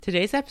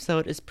Today's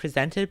episode is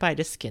presented by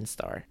The Skin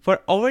Store.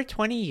 For over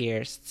 20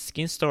 years,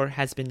 Skin Store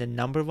has been the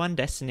number one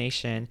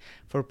destination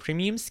for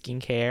premium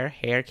skincare,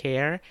 hair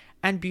care,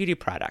 and beauty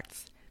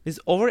products.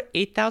 With over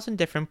 8,000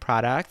 different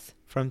products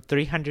from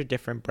 300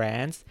 different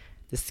brands,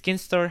 The Skin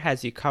Store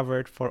has you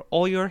covered for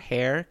all your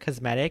hair,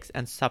 cosmetics,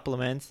 and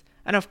supplements,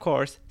 and of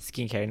course,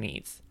 skincare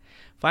needs.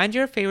 Find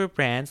your favorite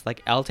brands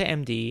like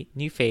EltaMD,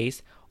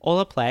 NuFace,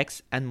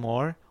 Olaplex, and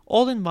more,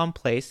 all in one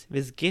place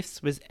with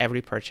gifts with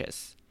every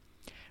purchase.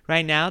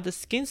 Right now, the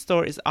Skin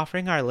Store is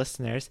offering our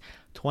listeners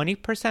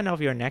 20% off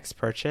your next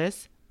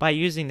purchase by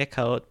using the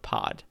code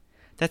POD.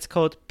 That's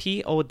code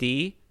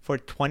POD for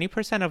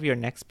 20% of your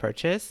next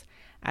purchase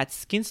at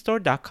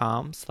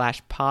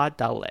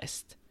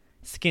skinstore.com/pod.list.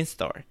 Skin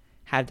Store.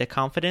 Have the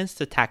confidence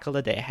to tackle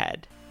the day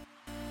ahead.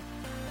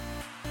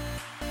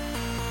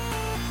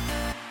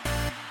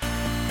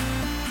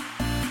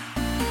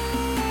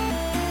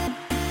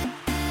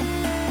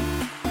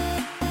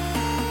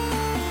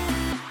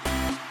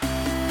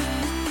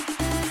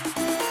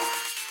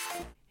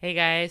 Hey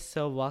guys,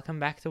 so welcome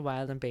back to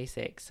Wild and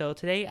Basic. So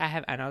today I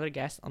have another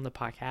guest on the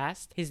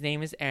podcast. His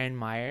name is Aaron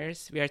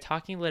Myers. We are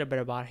talking a little bit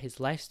about his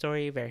life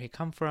story, where he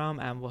come from,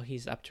 and what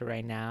he's up to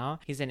right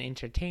now. He's an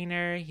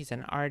entertainer, he's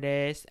an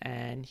artist,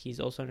 and he's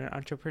also an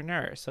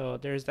entrepreneur. So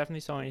there's definitely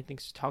so many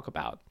things to talk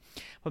about.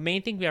 But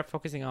main thing we are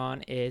focusing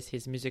on is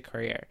his music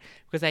career,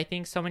 because I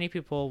think so many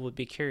people would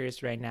be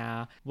curious right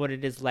now what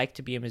it is like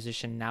to be a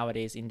musician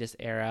nowadays in this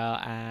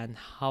era, and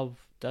how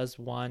does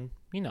one,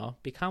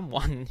 become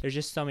one. There's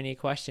just so many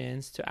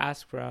questions to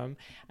ask from,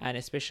 and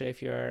especially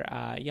if you're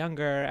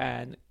younger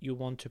and you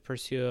want to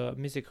pursue a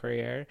music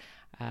career,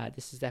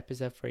 this is the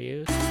episode for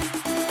you.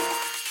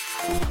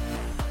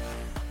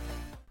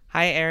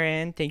 Hi,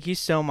 Aaron. Thank you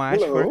so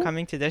much for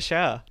coming to the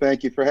show.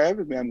 Thank you for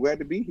having me. I'm glad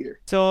to be here.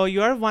 So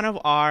you're one of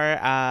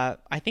our,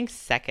 I think,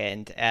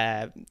 second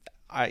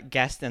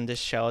guest in this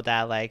show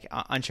that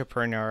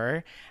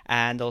entrepreneur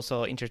and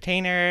also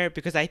entertainer,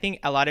 because I think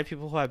a lot of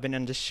people who have been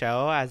on the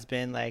show has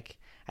been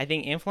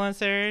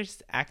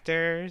influencers,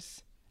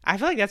 actors. I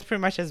feel like that's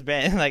pretty much has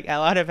been a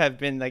lot of have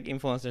been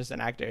influencers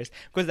and actors,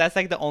 because that's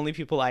the only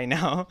people I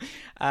know,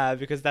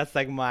 because that's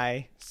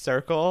my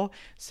circle.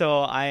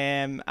 So I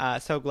am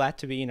so glad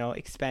to be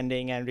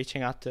expanding and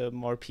reaching out to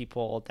more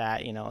people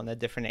that in a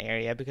different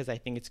area, because I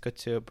think it's good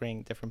to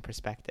bring different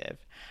perspective.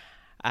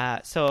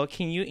 So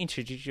can you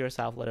introduce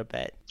yourself a little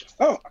bit?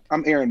 Oh,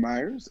 I'm Aaron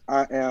Myers.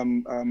 I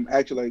am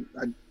actually,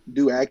 I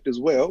do act as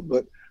well,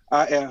 but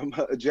I am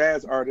a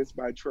jazz artist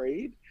by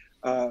trade,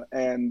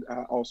 and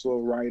also a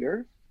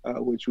writer,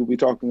 which we'll be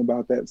talking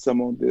about that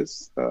some on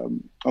this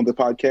on the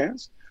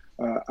podcast.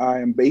 I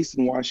am based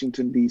in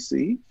Washington,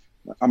 D.C.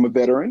 I'm a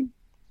veteran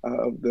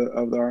of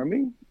the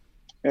Army,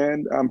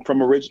 and I'm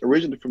from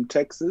originally from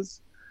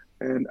Texas,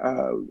 and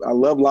I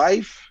love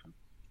life.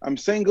 I'm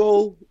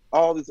single,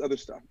 all this other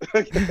stuff.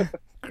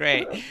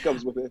 Great.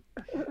 Comes with it.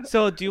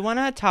 So do you want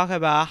to talk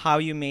about how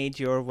you made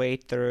your way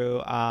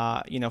through,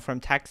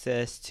 from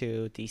Texas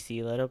to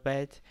DC a little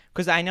bit?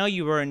 Because I know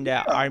you were in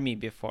the Army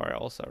before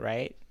also,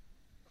 right?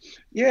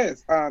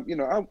 Yes. I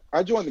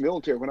joined the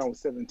military when I was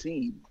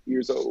 17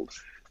 years old.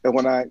 And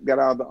when I got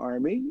out of the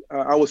Army,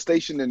 I was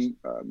stationed in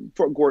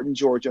Fort Gordon,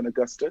 Georgia, and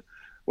Augusta.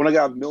 When I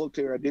got out of the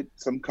military, I did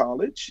some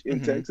college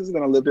in Texas, and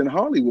then I lived in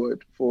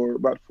Hollywood for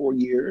about 4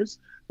 years.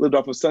 Lived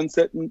off of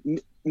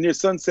near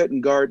Sunset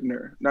and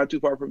Gardner, not too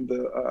far from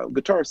the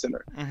Guitar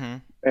Center.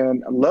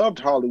 And I loved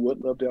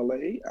Hollywood, loved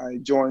LA. I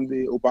joined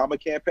the Obama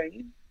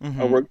campaign.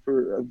 I worked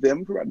for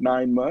them for about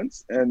 9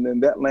 months, and then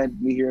that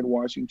landed me here in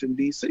Washington,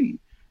 D.C.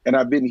 And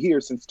I've been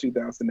here since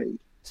 2008.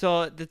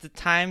 So the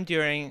time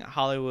during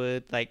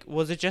Hollywood,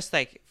 was it just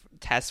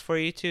test for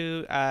you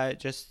to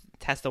just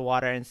test the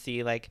water and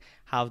see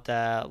how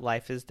the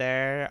life is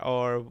there,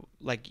 or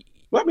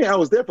Well, I mean, I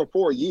was there for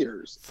 4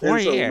 years. 4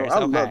 years. I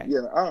love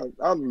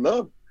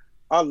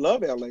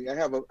LA. I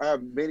have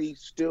many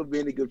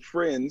good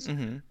friends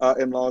in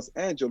Los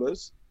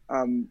Angeles.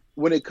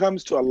 When it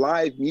comes to a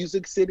live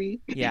music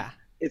city,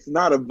 it's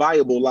not a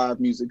viable live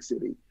music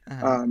city.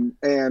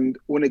 And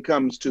when it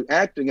comes to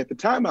acting, at the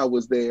time I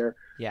was there,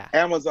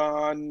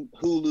 Amazon,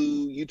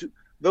 Hulu, YouTube,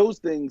 those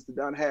things did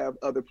not have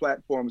other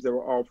platforms that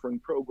were offering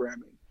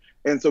programming.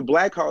 And so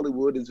Black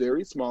Hollywood is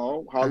very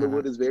small.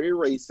 Hollywood is very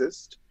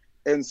racist.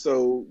 And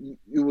so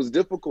it was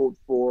difficult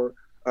for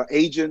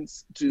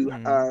agents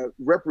to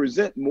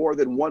represent more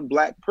than one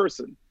Black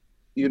person.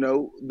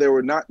 There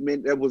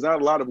was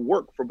not a lot of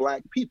work for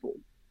Black people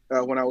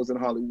when I was in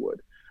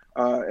Hollywood.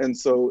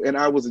 And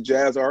I was a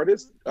jazz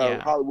artist.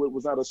 Hollywood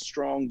was not a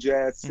strong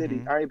jazz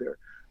city either.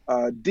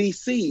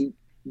 DC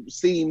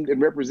seemed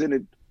and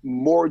represented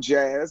more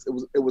jazz.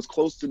 It was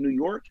close to New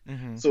York,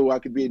 so I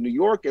could be in New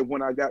York. And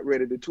when I got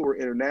ready to tour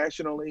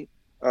internationally,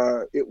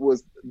 it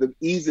was the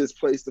easiest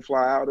place to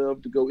fly out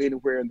of, to go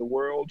anywhere in the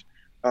world.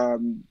 I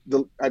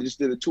just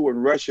did a tour in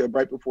Russia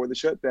right before the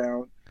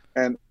shutdown,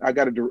 and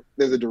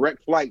there's a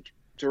direct flight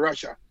to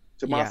Russia,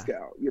 to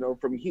Moscow,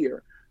 from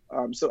here.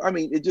 So, I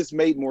mean, it just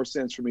made more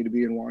sense for me to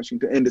be in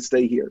Washington and to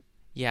stay here.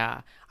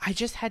 Yeah. I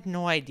just had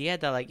no idea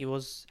that it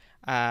was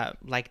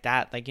like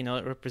that, like,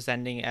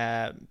 representing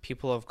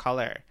people of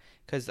color.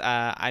 Because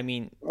I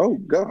mean, oh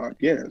God,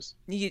 yes,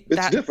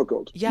 it's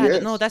difficult. Yeah,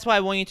 yes. no, that's why I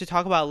want you to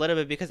talk about a little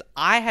bit, because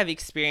I have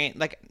experienced,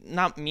 like,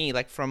 not me,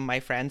 like from my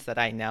friends that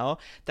I know,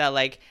 that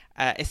like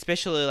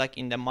especially like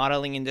in the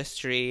modeling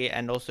industry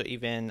and also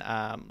even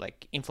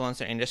like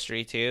influencer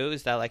industry too,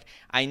 is that like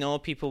I know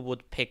people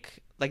would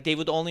pick, like they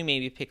would only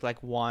maybe pick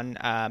like one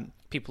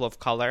people of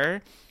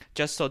color,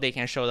 just so they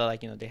can show that,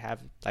 like, they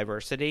have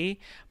diversity,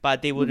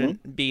 but they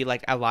wouldn't be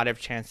like a lot of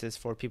chances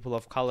for people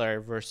of color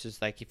versus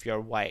like if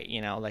you're white,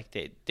 like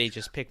they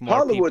just pick more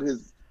Hollywood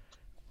people.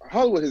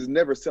 Hollywood has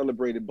never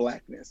celebrated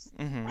blackness.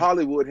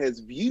 Hollywood has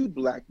viewed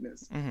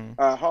blackness.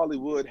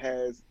 Hollywood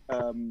has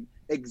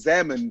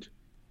examined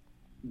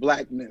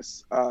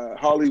blackness.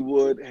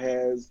 Hollywood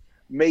has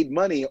made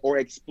money or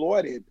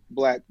exploited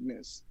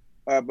blackness.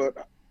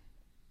 But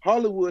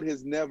Hollywood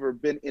has never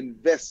been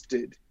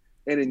invested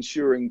in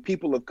ensuring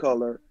people of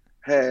color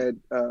had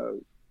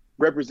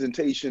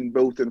representation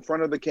both in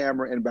front of the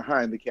camera and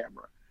behind the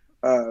camera.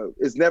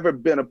 It's never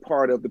been a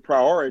part of the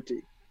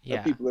priority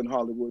of people in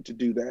Hollywood to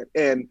do that.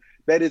 And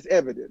that is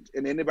evident.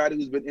 And anybody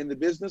who's been in the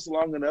business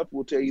long enough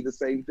will tell you the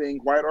same thing,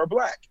 white or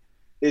black.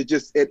 It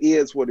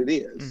is what it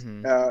is.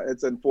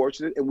 It's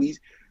unfortunate.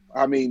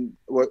 And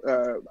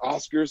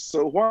Oscars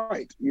so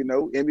white,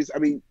 Emmys. I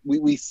mean,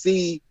 we've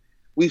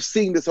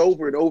seen this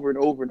over and over and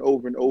over and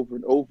over and over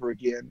and over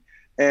again.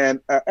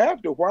 And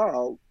after a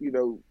while,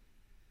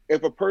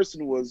 if a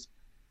person was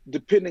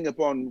depending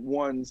upon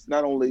one's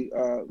not only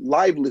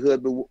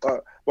livelihood,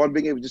 but on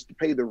being able just to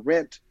pay the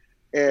rent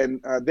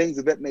and things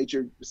of that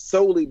nature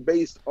solely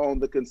based on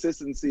the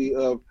consistency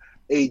of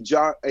a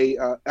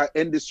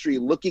industry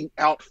looking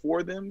out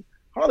for them,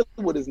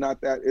 Hollywood is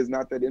not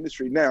that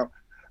industry. Now,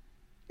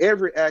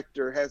 every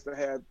actor has to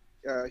have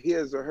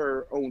his or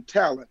her own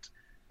talent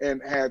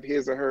and have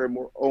his or her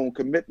own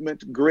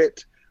commitment,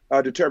 grit,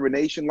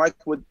 determination,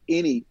 like with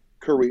any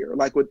career,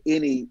 like with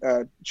any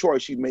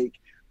choice you make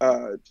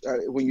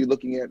when you're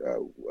looking at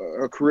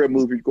a career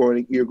move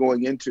you're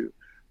going into.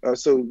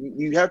 So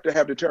you have to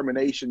have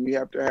determination, you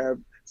have to have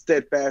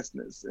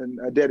steadfastness and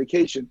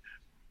dedication.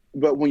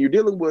 But when you're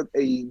dealing with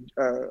a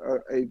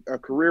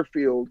career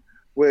field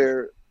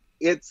where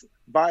its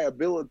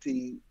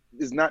viability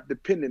is not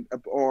dependent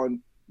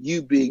upon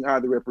you being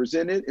either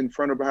represented in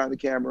front or behind the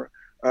camera,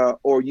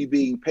 or you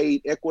being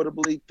paid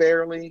equitably,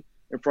 fairly,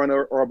 in front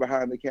or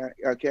behind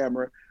the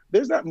camera,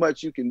 there's not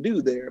much you can do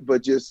there,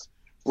 but just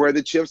where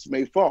the chips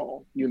may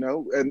fall,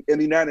 And in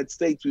the United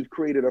States, we've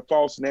created a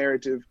false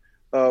narrative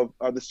of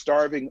the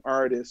starving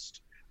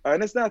artist.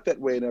 And it's not that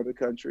way in other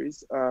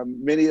countries.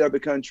 Many other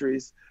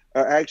countries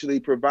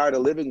actually provide a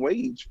living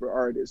wage for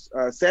artists.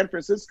 San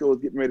Francisco is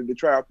getting ready to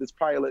try out this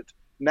pilot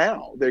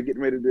now. They're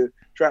getting ready to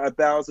try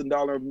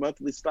 $1,000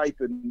 monthly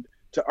stipend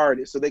to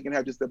artists so they can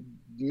have just a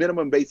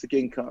minimum basic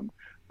income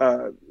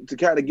to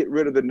kind of get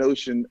rid of the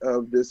notion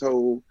of this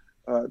whole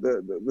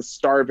the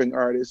starving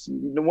artist.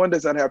 One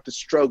does not have to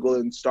struggle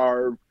and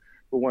starve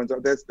for one's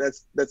art.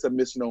 That's a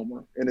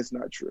misnomer, and it's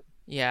not true.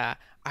 Yeah,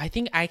 I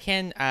think I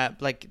can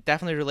like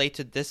definitely relate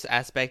to this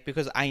aspect,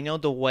 because I know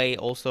the way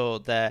also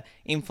the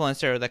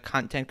influencer or the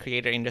content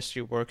creator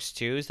industry works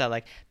too, is that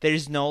like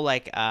there's no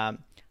like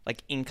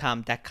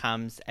income that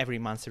comes every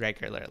month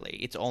regularly.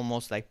 It's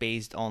almost like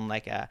based on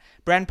like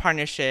brand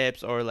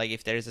partnerships, or like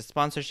if there's a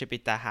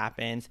sponsorship that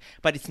happens,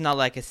 but it's not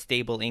like a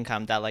stable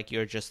income that like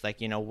you're just like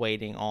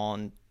waiting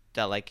on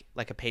that like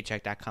a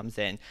paycheck that comes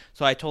in.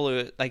 So I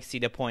totally like see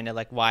the point of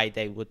like why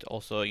they would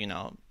also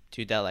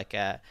do that like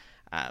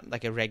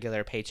a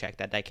regular paycheck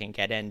that they can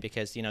get in,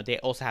 because they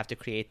also have to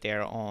create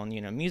their own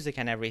music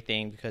and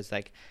everything, because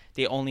like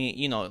they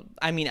only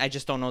I mean, I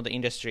just don't know the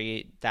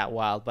industry that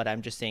well, but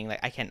I'm just saying like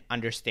I can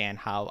understand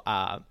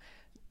how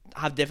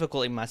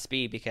difficult it must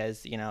be,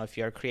 because if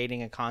you're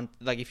creating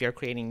if you're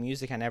creating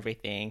music and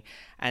everything,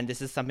 and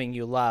this is something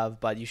you love,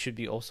 but you should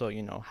be also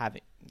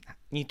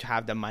need to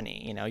have the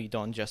money. You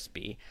don't just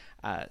be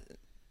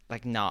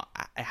like not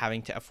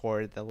having to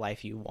afford the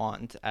life you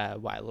want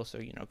while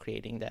also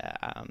creating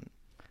the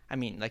I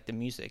mean, like the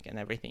music and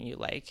everything you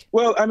like.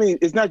 Well, I mean,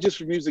 it's not just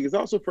for music; it's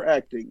also for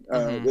acting.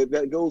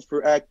 That goes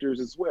for actors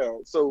as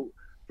well. So,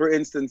 for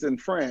instance, in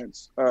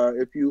France,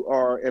 if you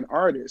are an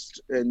artist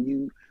and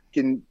you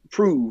can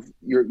prove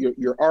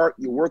your art,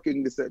 you're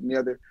working this, that, and the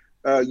other,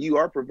 you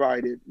are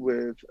provided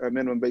with a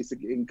minimum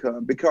basic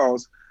income,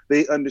 because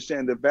they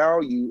understand the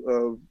value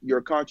of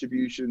your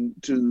contribution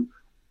to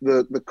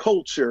the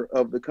culture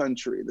of the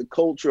country, the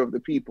culture of the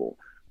people.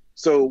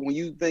 So when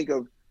you think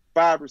of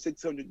 500 or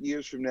 600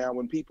 years from now,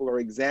 when people are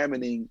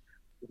examining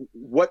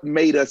what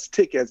made us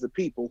tick as a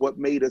people, what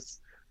made us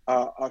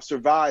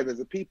survive as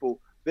a people,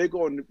 they're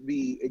going to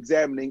be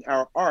examining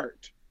our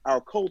art,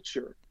 our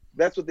culture.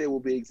 That's what they will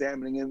be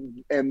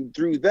examining. And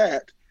through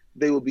that,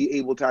 they will be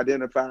able to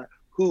identify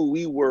who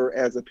we were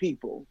as a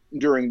people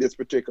during this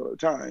particular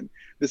time.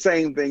 The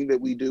same thing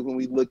that we do when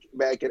we look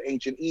back at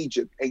ancient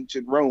Egypt,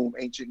 ancient Rome,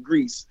 ancient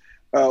Greece.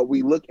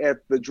 We look at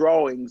the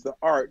drawings, the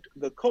art,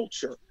 the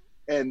culture,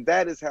 and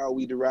that is how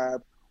we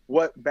derive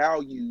what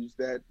values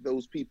that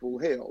those people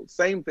held.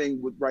 Same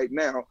thing with right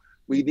now.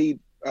 We need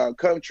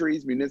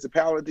countries,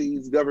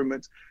 municipalities,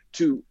 governments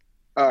to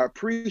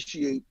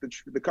appreciate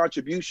the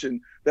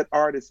contribution that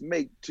artists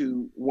make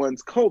to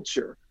one's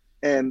culture,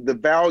 and the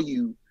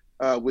value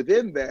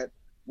within that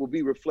will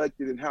be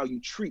reflected in how you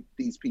treat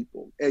these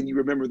people and you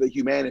remember the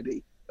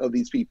humanity of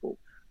these people.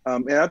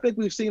 And I think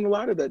we've seen a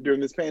lot of that during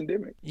this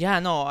pandemic. Yeah,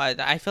 no,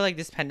 I feel like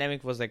this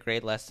pandemic was a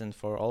great lesson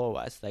for all of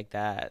us, like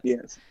that.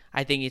 Yes.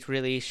 I think it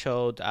really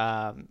showed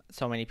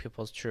so many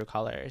people's true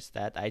colors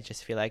that I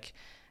just feel like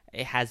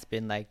it has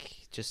been like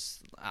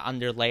just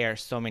under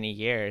layers so many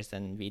years,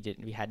 and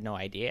we had no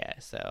idea.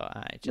 So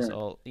it just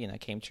all,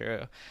 came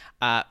true.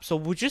 So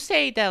would you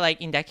say that,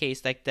 like, in that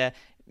case, like the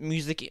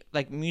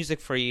music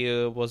for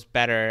you was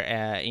better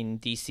in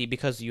DC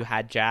because you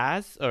had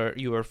jazz, or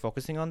you were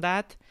focusing on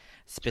that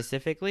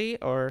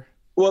specifically, or?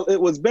 Well,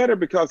 it was better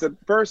because,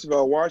 first of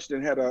all,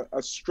 Washington had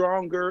a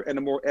stronger and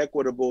a more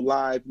equitable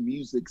live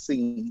music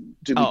scene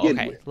to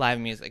begin with. Live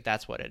music,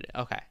 that's what it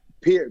is. Okay.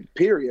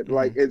 Period. Mm-hmm.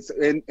 Like, it's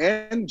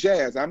and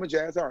jazz. I'm a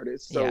jazz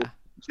artist, so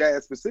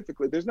jazz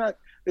specifically. There's not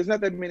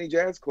that many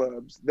jazz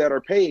clubs that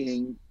are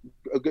paying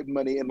a good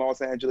money in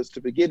Los Angeles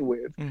to begin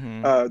with.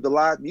 Mm-hmm. The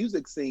live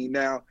music scene.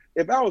 Now,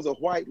 if I was a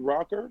white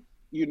rocker,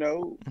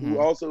 who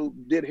also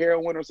did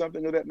heroin or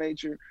something of that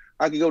nature,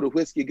 I could go to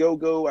Whiskey Go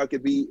Go. I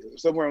could be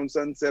somewhere on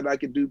Sunset. I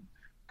could do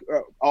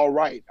all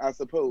right, I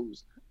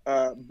suppose.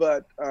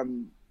 But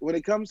when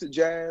it comes to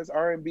jazz,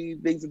 R&B,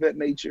 things of that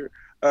nature,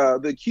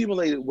 the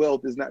accumulated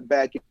wealth is not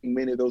backing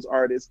many of those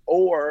artists,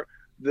 or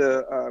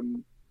the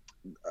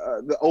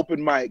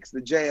open mics,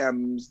 the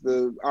jams,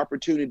 the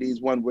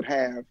opportunities one would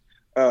have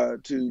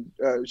to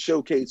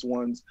showcase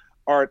one's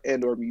art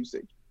and or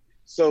music.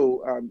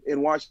 So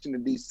in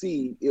Washington,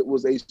 D.C., it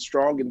was a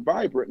strong and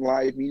vibrant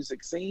live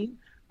music scene.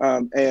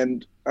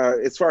 And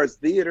as far as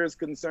theater is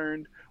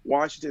concerned,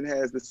 Washington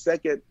has the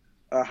second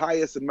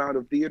highest amount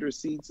of theater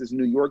seats is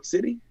New York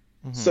City.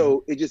 Mm-hmm.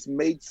 So it just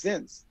made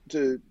sense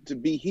to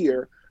be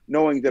here,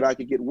 knowing that I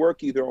could get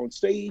work either on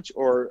stage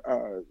or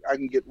I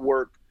can get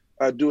work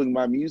doing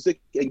my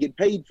music and get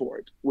paid for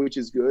it, which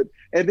is good.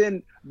 And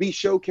then be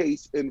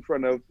showcased in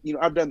front of,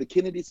 I've done the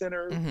Kennedy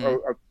Center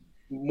or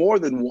more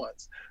than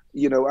once.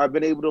 I've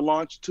been able to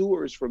launch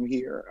tours from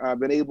here. I've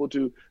been able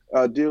to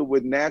deal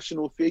with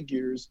national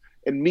figures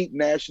and meet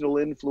national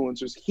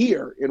influencers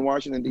here in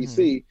Washington,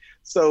 D.C. Mm-hmm.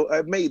 So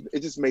it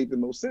just made the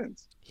most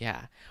sense.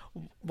 Yeah.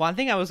 One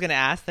thing I was going to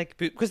ask, like,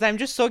 because I'm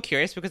just so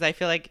curious, because I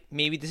feel like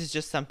maybe this is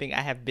just something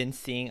I have been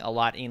seeing a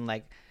lot in,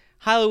 like,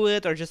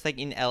 Hollywood or just, like,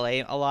 in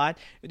LA a lot.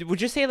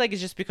 Would you say, like,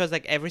 it's just because,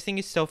 like, everything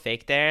is so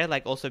fake there?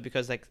 Like, also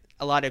because, like,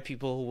 a lot of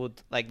people who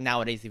would, like,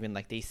 nowadays even,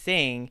 like, they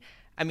sing,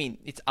 I mean,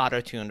 it's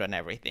auto-tuned and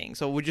everything.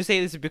 So would you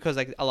say this is because,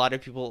 like, a lot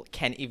of people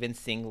can't even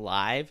sing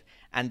live,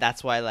 and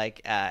that's why,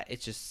 like,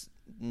 it's just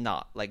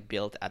not, like,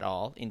 built at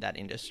all in that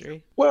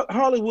industry? Well,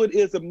 Hollywood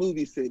is a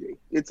movie city.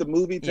 It's a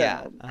movie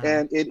town,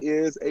 and it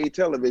is a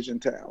television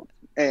town.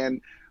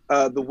 And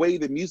the way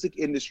the music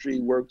industry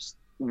works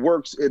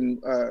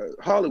in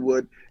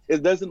Hollywood,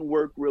 it doesn't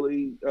work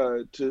really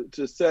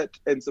to set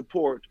and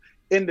support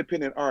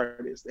independent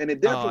artists, and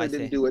it definitely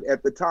didn't do it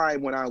at the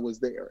time when I was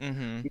there.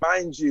 Mm-hmm.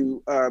 Mind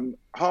you,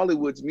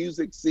 Hollywood's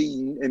music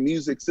scene and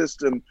music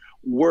system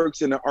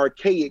works in an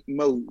archaic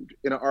mode.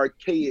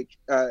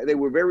 They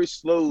were very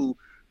slow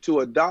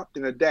to adopt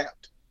and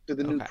adapt to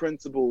the new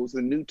principles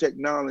and new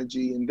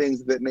technology and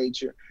things of that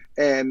nature,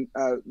 and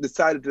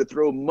decided to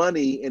throw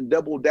money and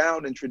double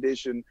down in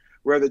tradition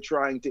rather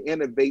trying to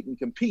innovate and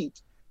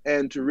compete,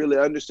 and to really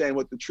understand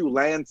what the true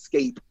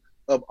landscape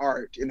of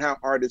art and how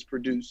art is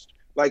produced.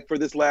 Like for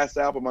this last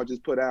album I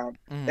just put out,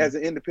 as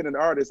an independent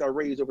artist, I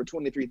raised over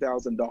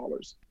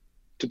 $23,000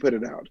 to put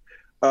it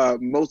out.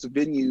 Most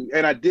venue,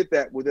 and I did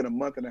that within a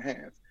month and a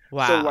half.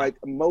 Wow. So like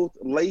most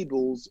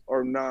labels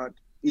are not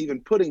even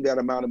putting that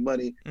amount of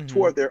money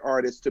toward their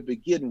artists to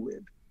begin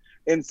with.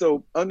 And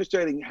so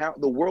understanding how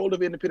the world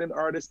of independent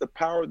artists, the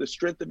power, the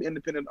strength of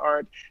independent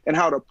art, and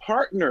how to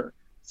partner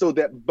so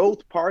that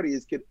both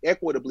parties could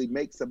equitably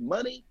make some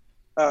money.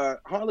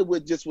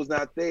 Hollywood just was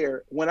not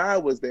there when I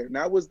was there. And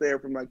I was there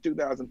from like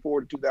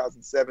 2004 to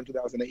 2007,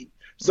 2008.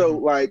 So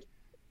like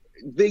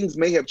things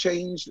may have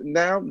changed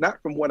now,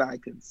 not from what I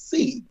could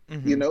see,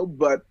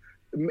 but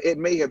it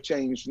may have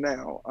changed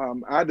now.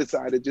 I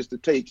decided just to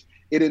take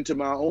it into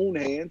my own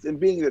hands, and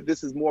being that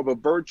this is more of a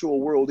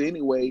virtual world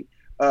anyway,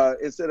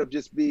 instead of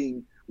just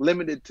being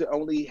limited to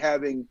only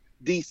having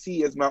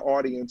DC as my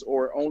audience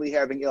or only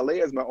having LA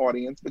as my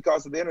audience,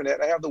 because of the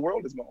internet, I have the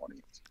world as my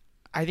audience.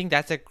 I think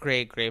that's a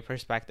great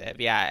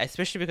perspective. Yeah,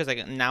 especially because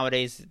like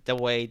nowadays the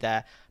way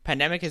the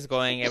pandemic is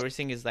going,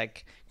 everything is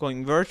like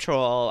going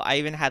virtual. I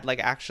even had like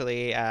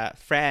actually a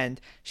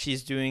friend.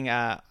 She's doing.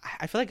 I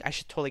feel like I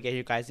should totally get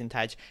you guys in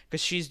touch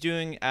because she's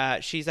doing.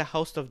 She's a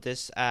host of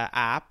this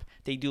app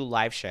they do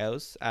live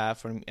shows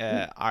from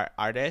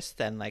artists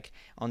and like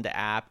on the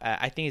app.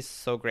 I think it's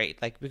so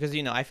great, like because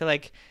I feel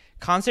like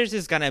concerts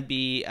is gonna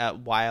be a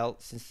while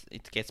since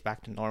it gets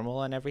back to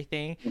normal and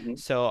everything.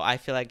 So I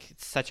feel like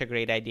it's such a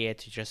great idea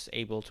to just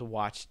able to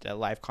watch the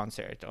live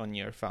concert on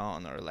your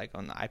phone or like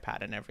on the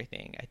iPad and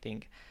everything. I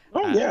think.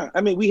 Yeah,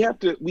 I mean we have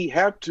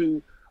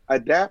to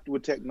adapt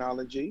with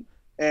technology,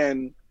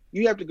 and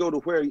you have to go to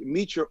where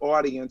meet your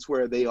audience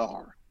where they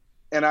are.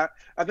 And I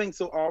think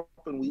so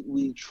often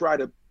we try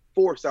to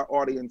force our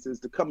audiences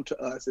to come to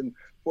us, and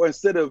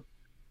instead of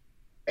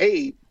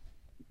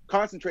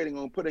concentrating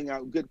on putting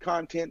out good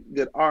content,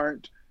 good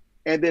art,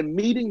 and then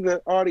meeting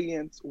the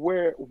audience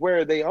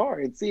where they are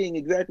and seeing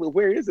exactly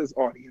where is this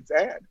audience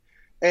at,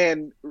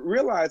 and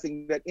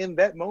realizing that in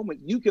that moment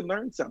you can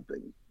learn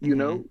something. You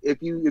know,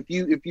 if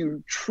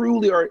you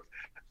truly are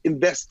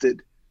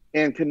invested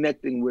in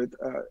connecting with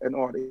an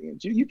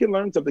audience, you can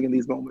learn something in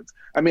these moments.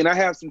 I mean, I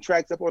have some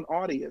tracks up on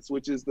Audience,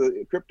 which is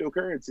the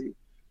cryptocurrency,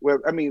 where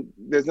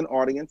there's an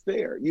audience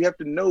there. You have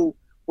to know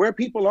where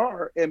people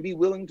are and be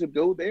willing to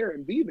go there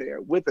and be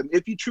there with them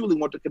if you truly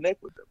want to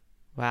connect with them.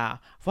 Wow.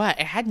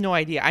 I had no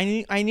idea.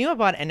 I knew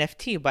about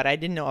NFT, but I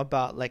didn't know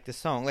about like the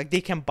song. Like they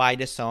can buy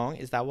the song.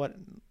 Is that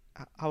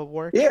how it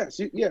works?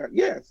 Yes.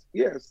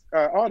 Yes.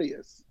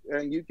 Audience,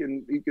 and you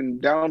can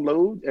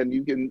download, and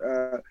you can.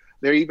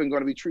 They're even going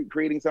to be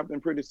creating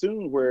something pretty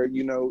soon where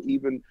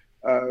even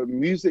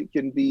music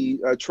can be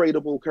a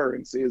tradable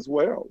currency as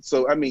well.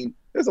 So I mean,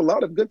 there's a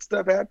lot of good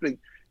stuff happening,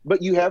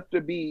 but you have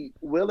to be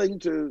willing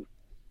to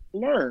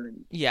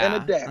learn and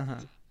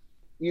adapt.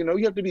 You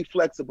have to be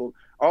flexible.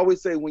 I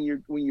always say when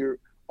you're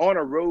on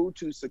a road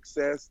to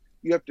success,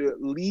 you have to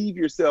leave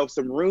yourself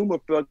some room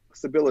of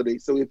flexibility.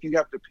 So if you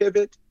have to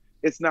pivot,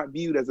 it's not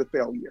viewed as a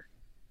failure.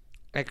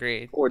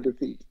 Agreed. Or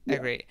defeat. Yeah.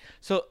 Agreed.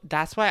 So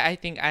that's why I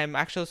think I'm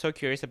actually so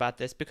curious about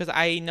this, because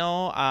I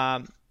know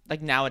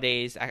like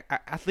nowadays,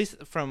 at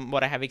least from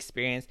what I have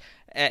experienced,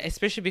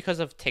 especially because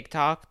of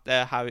TikTok,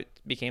 how it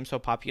became so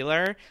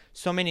popular,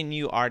 so many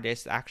new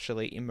artists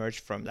actually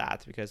emerged from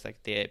that because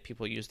like the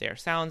people use their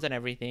sounds and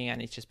everything,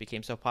 and it just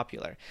became so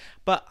popular.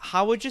 But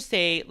how would you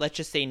say, let's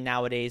just say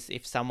nowadays,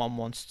 if someone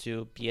wants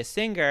to be a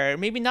singer,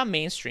 maybe not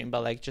mainstream,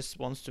 but like just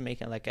wants to make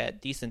like a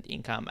decent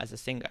income as a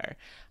singer,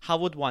 how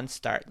would one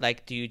start?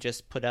 Like, do you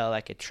just put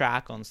a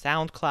track on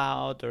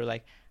SoundCloud, or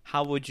like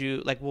how would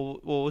you what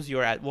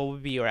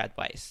would be your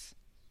advice?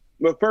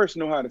 Well, first,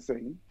 know how to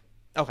sing.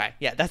 Okay,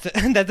 yeah, that's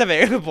a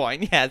very good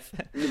point. Yes.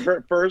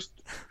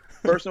 First,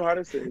 know how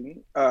to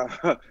sing.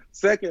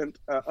 Second,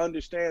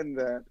 understand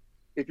that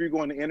if you're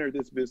going to enter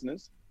this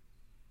business,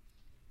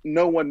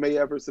 no one may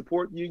ever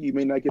support you. You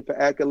may not get the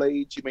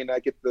accolades. You may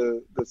not get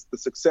the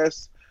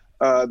success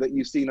that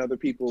you've seen other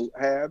people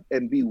have,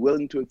 and be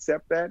willing to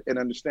accept that and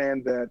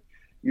understand that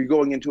you're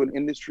going into an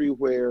industry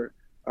where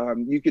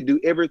you could do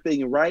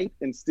everything right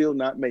and still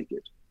not make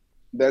it.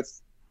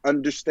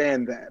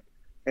 Understand that.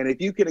 And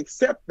if you can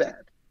accept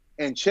that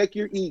and check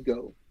your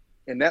ego,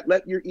 and not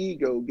let your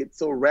ego get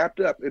so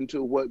wrapped up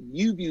into what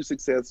you view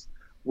success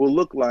will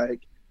look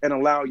like, and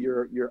allow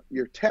your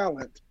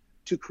talent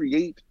to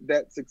create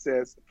that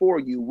success for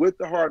you with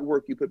the hard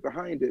work you put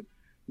behind it,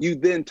 you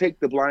then take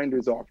the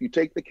blinders off, you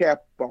take the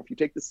cap off, you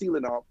take the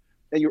ceiling off,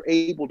 and you're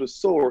able to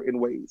soar in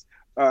ways.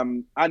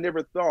 I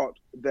never thought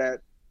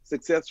that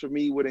success for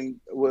me would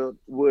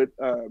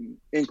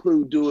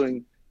include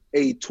doing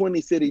a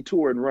 20-city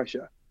tour in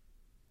Russia.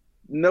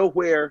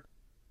 Nowhere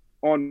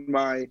on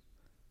my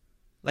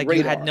radar.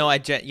 You had no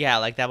agenda. Yeah,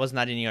 like that was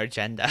not in your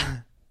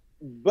agenda.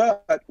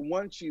 But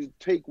once you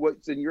take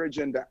what's in your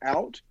agenda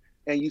out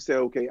and you say,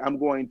 okay, I'm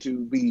going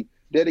to be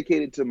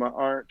dedicated to my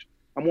art,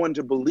 I'm going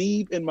to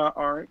believe in my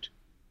art,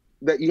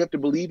 that you have to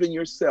believe in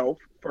yourself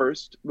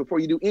first before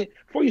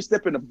you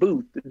step in a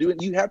booth to do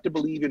it. You have to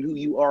believe in who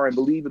you are and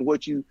believe in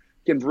what you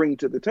can bring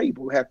to the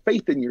table. Have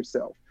faith in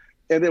yourself.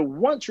 And then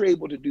once you're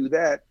able to do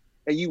that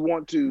and you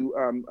want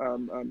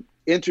to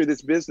enter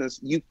this business,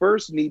 you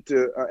first need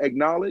to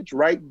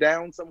write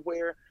down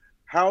somewhere,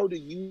 how do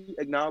you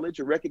acknowledge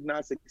or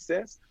recognize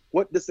success?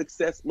 What does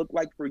success look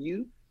like for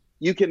you?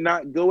 You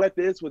cannot go at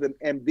this with an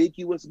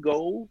ambiguous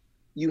goal.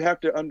 You have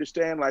to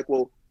understand,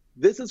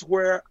 these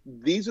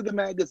are the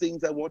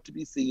magazines I want to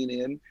be seen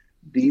in.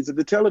 These are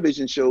the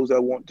television shows I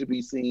want to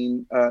be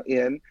seen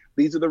in.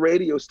 These are the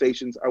radio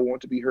stations I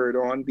want to be heard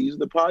on. These are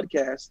the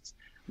podcasts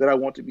that I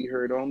want to be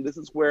heard on. This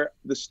is where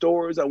the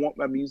stores I want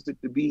my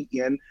music to be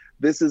in.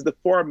 This is the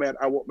format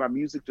I want my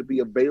music to be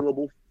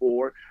available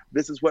for.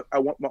 This is what I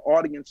want my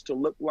audience to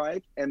look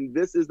like. And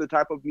this is the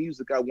type of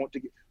music I want to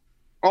get.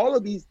 All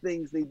of these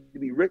things need to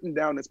be written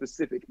down and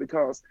specific,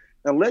 because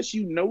unless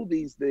you know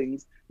these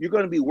things, you're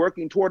going to be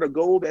working toward a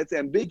goal that's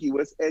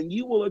ambiguous, and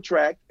you will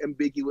attract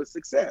ambiguous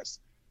success.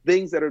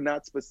 Things that are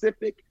not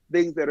specific,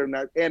 things that are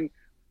not, and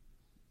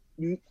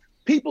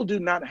people do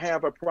not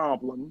have a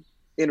problem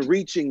in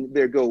reaching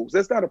their goals.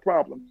 That's not a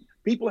problem.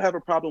 People have a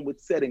problem with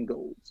setting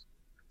goals.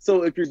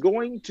 So if you're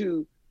going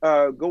to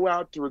go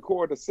out to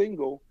record a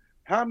single,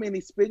 how many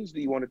spins do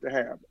you want it to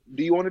have?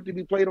 Do you want it to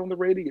be played on the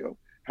radio?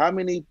 How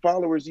many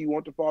followers do you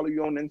want to follow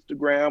you on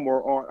Instagram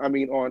or on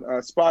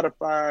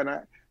Spotify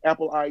and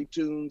Apple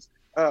iTunes?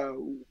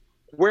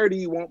 Where do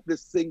you want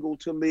this single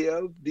to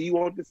live? Do you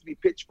want this to be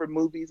pitched for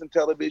movies and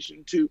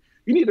television too?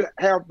 You need to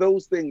have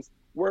those things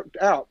worked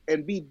out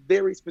and be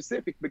very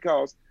specific,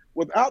 because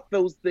without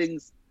those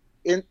things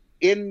in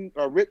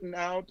written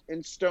out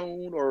in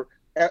stone or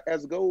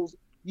as goals,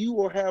 you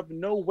will have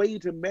no way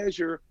to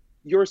measure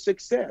your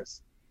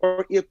success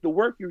or if the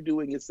work you're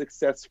doing is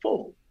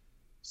successful.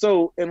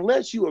 So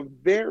unless you are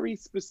very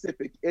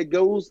specific, it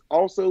goes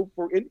also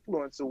for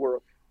influencer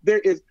world.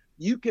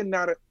 You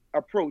cannot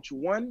approach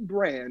one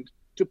brand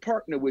to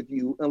partner with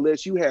you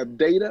unless you have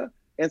data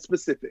and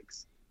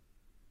specifics.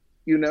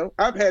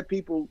 I've had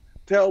people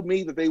tell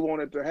me that they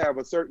wanted to have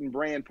a certain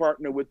brand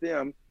partner with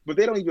them, but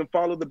they don't even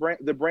follow the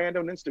brand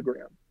on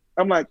Instagram.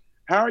 I'm like,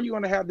 how are you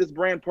going to have this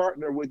brand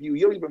partner with you?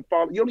 You don't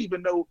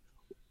even know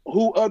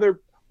what other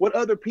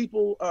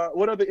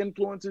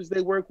influencers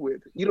they work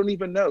with. You don't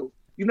even know.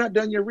 You've not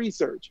done your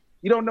research.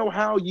 You don't know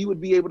how you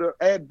would be able to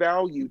add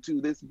value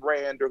to this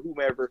brand or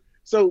whomever.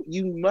 So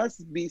you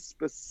must be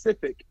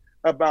specific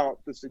about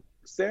the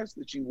success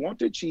that you want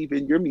to achieve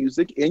in your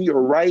music, in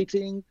your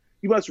writing.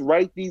 You must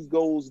write these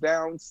goals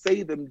down,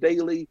 say them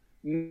daily,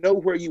 know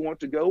where you want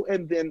to go,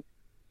 and then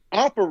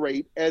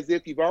operate as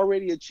if you've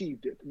already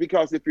achieved it.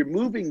 Because if you're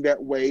moving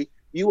that way,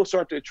 you will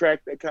start to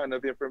attract that kind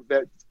of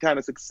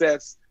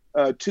success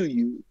to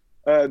you.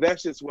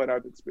 That's just what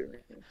I've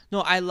experienced.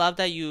 No, I love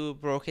that you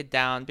broke it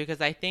down,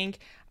 because I think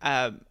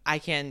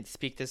I can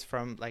speak this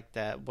from like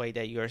the way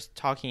that you're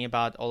talking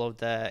about all of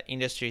the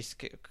industries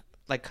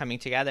like coming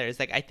together. It's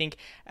like, I think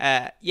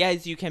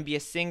yes, you can be a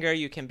singer,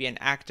 you can be an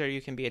actor,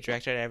 you can be a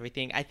director and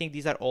everything. I think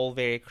these are all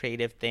very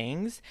creative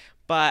things,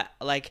 but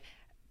like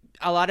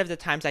a lot of the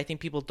times I think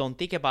people don't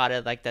think about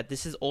it like that.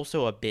 This is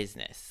also a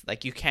business.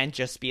 Like you can't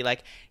just be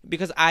like,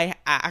 because I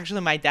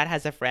actually, my dad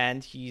has a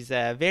friend, he's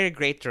a very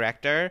great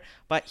director,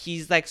 but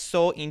he's like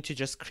so into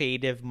just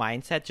creative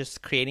mindset,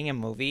 just creating a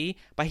movie,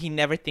 but he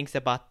never thinks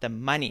about the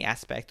money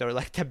aspect or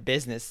like the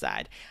business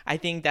side. I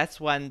think that's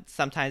when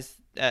sometimes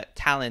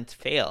talent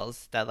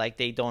fails, that like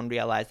they don't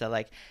realize that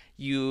like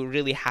you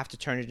really have to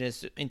turn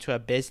it into a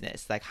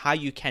business, like how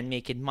you can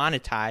make it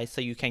monetize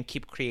so you can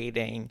keep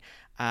creating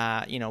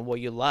what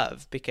you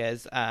love,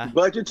 because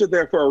budgets are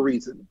there for a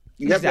reason.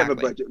 You have to have a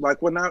budget.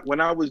 Like when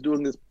I was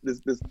doing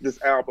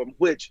this album,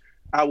 which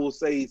I will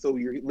say so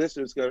your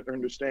listeners can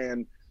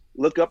understand,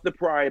 look up the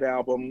Pride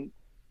album,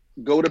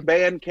 go to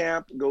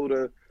Bandcamp, go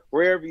to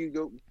wherever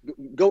you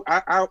go.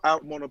 I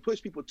want to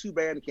push people to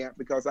Bandcamp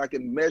because I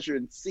can measure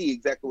and see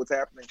exactly what's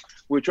happening.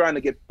 We're trying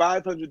to get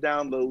 500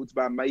 downloads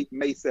by May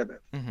 7th.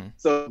 Mm-hmm.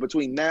 So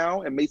between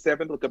now and May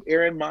 7th, look up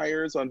Aaron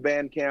Myers on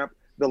Bandcamp.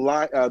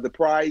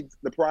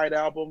 The Pride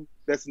album,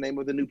 that's the name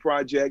of the new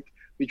project.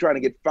 We're trying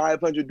to get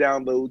 500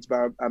 downloads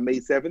by May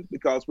 7th,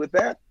 because with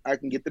that, I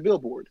can get the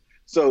Billboard.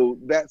 So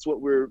that's what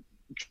we're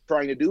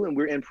trying to do, and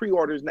we're in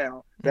pre-orders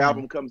now. The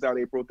album comes out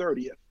April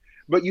 30th.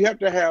 But you have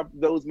to have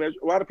those measures.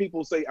 A lot of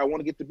people say, I want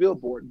to get the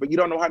Billboard, but you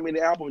don't know how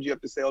many albums you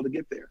have to sell to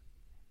get there.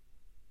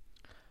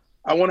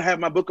 I want to have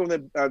my book on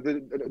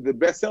the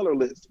bestseller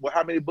list. Well,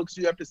 how many books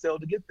do you have to sell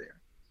to get there?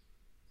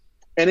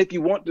 And if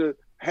you want to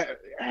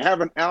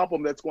have an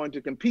album that's going to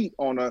compete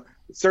on a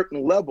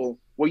certain level,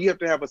 well, you have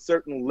to have a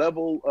certain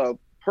level of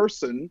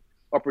person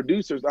or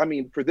producers. I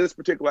mean, for this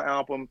particular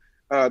album,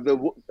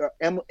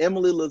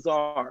 Emily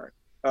Lazar,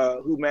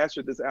 who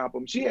mastered this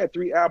album, she had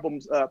 3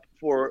 albums up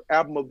for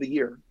Album of the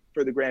Year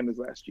for the Grammys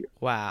last year.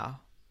 Wow.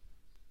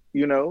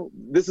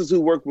 This is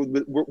who worked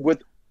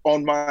with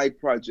on my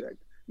project.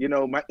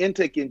 My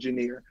intake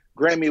engineer,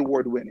 Grammy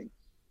Award winning.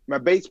 My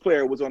bass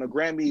player was on a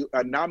Grammy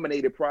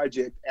nominated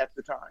project at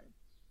the time.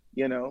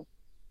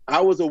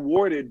 I was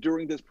awarded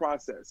during this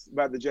process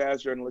by the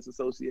Jazz Journalists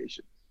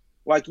Association.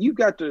 Like, you've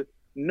got to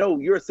know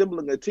you're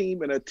assembling a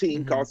team, and a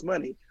team costs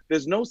money.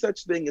 There's no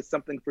such thing as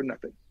something for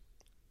nothing.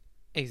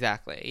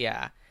 Exactly.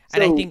 Yeah.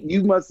 So and I think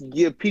you must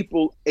give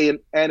people an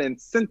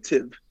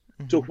incentive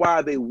to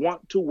why they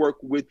want to work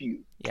with you.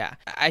 Yeah.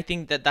 I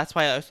think that's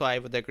why also I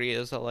would agree.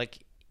 Also, like,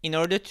 in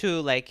order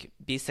to like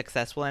be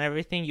successful and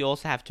everything, you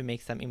also have to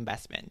make some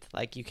investment.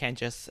 Like, you can't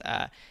just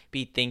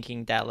be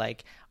thinking that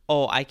like,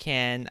 oh, I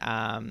can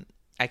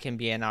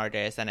be an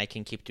artist and I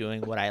can keep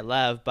doing what I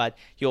love, but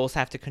you also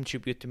have to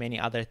contribute to many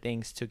other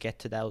things to get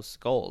to those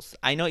goals.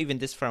 I know even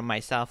this from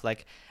myself,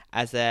 like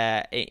as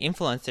a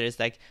influencer, is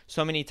like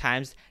so many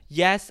times,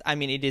 yes, I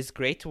mean, it is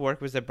great to work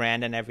with a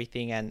brand and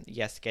everything, and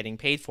yes, getting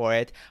paid for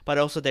it, but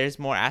also there's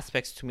more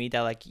aspects to me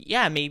that like,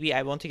 yeah, maybe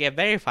I want to get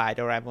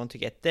verified, or I want to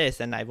get this,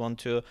 and I want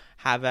to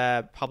have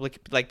a public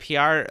like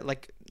PR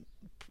like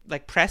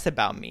press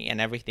about me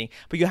and everything,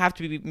 but you have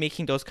to be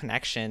making those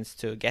connections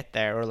to get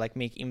there, or like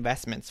make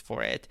investments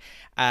for it.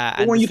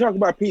 But when you talk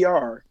about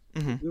PR,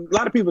 a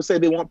lot of people say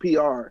they want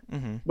PR,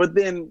 but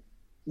then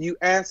you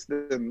ask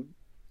them,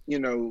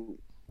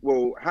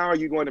 well, how are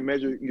you going to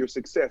measure your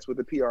success with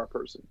a PR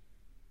person?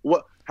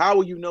 how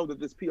will you know that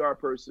this PR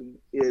person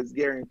is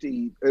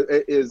guaranteed,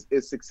 is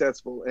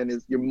successful, and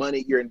is your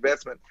money, your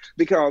investment?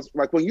 Because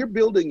like when you're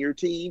building your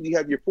team, you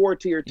have your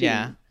 4-tier team.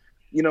 Yeah.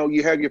 You know,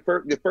 you have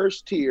the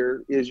first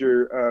tier is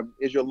your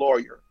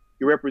lawyer,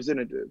 your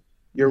representative.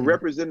 Your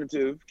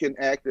representative can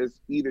act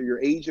as either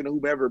your agent or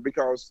whomever,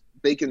 because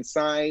they can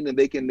sign and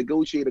they can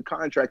negotiate a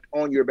contract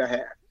on your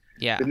behalf.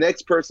 Yeah. The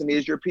next person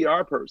is your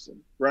PR person,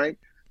 right?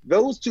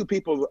 Those two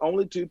people are the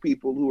only two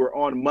people who are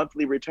on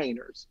monthly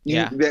retainers.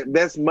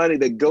 That's money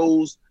that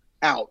goes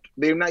out.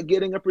 They're not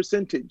getting a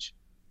percentage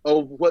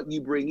of what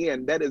you bring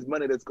in. That is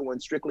money that's going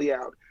strictly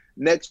out.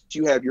 Next,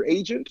 you have your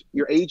agent.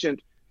 Your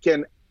agent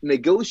can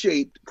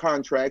negotiate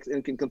contracts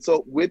and can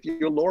consult with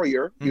your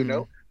lawyer, you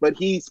know, but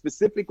he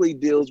specifically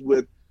deals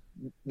with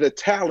the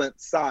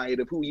talent side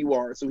of who you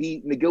are. So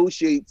he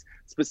negotiates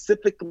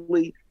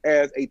specifically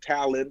as a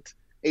talent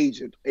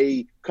agent,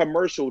 a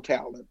commercial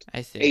talent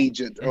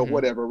agent or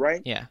whatever,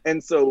 right? Yeah.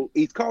 And so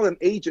he's called an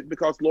agent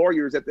because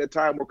lawyers at that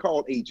time were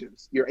called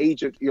agents. Your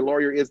agent, your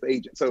lawyer is the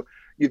agent. So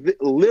you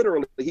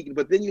literally,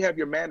 but then you have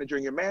your manager,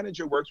 and your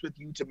manager works with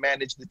you to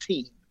manage the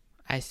team.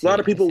 I see. A lot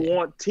of people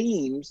want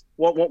teams,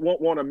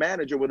 want a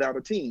manager without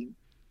a team.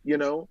 You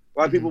know,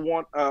 a lot of people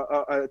want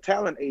a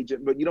talent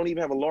agent, but you don't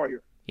even have a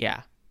lawyer.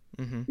 Yeah.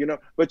 You know,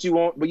 but you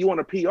want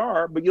a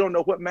PR, but you don't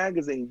know what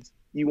magazines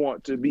you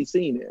want to be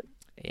seen in.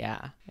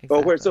 Yeah.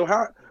 Exactly.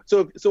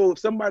 So if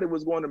somebody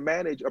was going to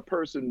manage a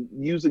person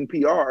using PR,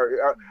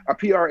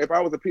 if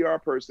I was a PR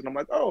person, I'm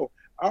like, oh,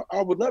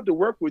 I would love to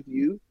work with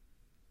you.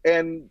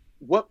 And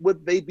what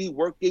would they be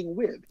working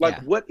with?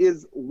 Like, what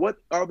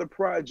are the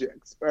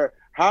projects?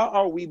 How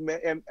are we?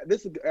 And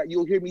this is,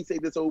 you'll hear me say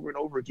this over and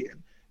over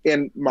again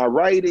in my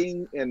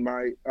writing and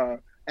my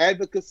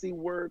advocacy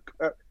work.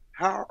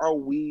 How are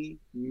we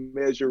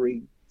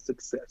measuring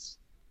success?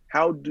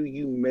 How do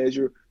you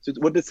measure?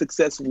 What does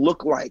success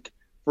look like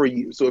for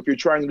you? So if you're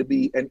trying to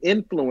be an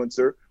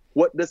influencer,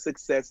 what does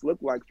success look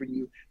like for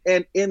you?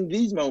 And in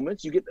these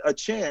moments, you get a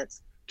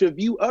chance to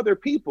view other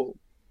people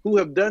who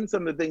have done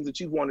some of the things that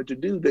you wanted to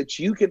do that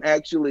you can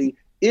actually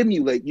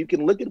emulate. You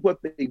can look at what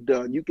they've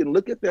done. You can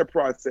look at their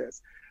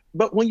process.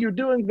 But when you're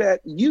doing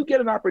that, you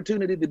get an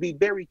opportunity to be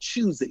very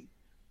choosy.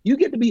 You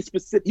get to be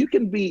specific. You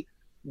can be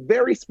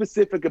very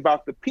specific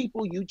about the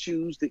people you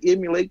choose to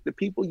emulate, the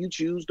people you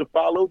choose to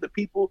follow, the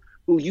people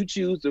who you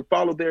choose to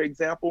follow their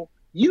example.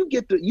 You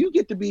get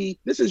to be,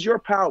 this is your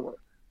power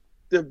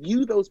to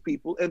view those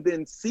people and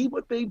then see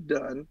what they've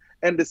done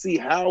and to see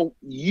how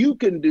you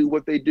can do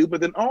what they do,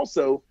 but then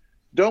also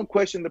don't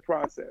question the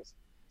process.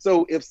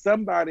 So if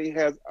somebody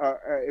has,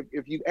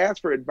 if you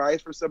ask for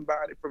advice from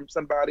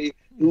somebody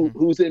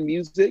who's in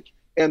music,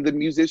 and the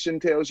musician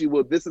tells you,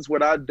 well, this is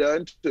what I've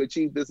done to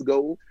achieve this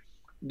goal,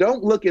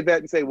 don't look at that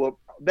and say, well,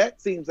 that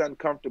seems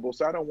uncomfortable,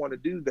 so I don't want to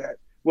do that.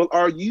 Well,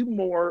 are you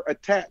more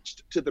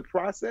attached to the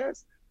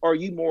process, or are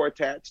you more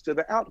attached to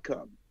the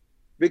outcome?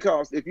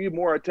 Because if you're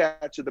more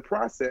attached to the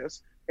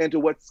process and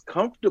to what's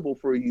comfortable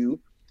for you,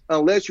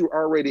 unless you're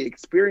already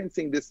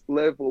experiencing this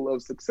level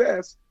of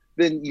success,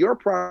 then your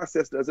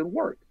process doesn't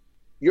work.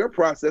 Your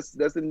process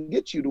doesn't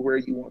get you to where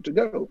you want to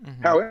go.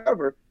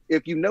 However,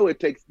 if you know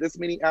it takes this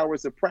many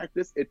hours of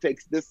practice, it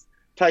takes this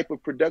type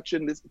of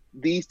production,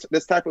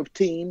 this type of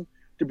team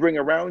to bring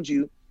around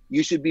you,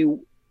 you should be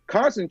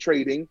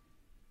concentrating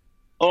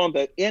on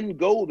the end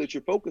goal that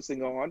you're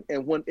focusing on.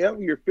 And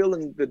whenever you're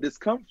feeling the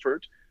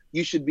discomfort,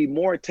 you should be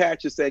more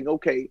attached to saying,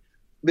 okay,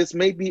 this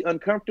may be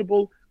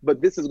uncomfortable,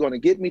 but this is going to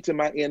get me to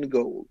my end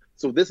goal.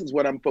 So this is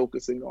what I'm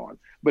focusing on.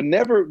 But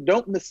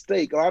don't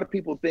mistake. A lot of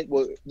people think,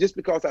 well, just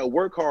because I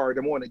work hard,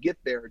 I'm going to get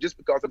there. Just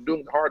because I'm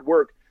doing hard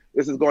work,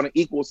 this is going to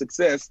equal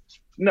success.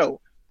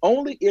 No,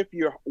 only if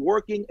you're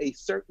working a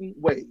certain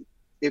way.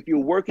 If you're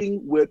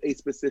working with a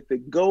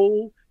specific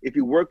goal, if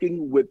you're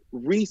working with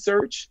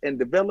research and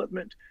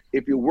development,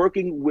 if you're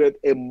working with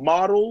a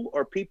model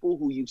or people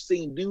who you've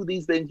seen do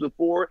these things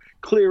before,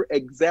 clear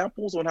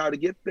examples on how to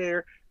get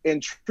there,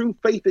 and true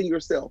faith in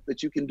yourself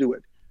that you can do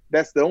it.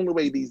 That's the only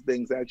way these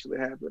things actually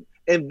happen.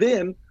 And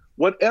then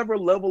whatever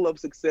level of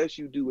success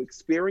you do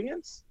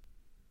experience,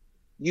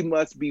 you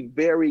must be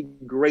very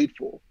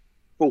grateful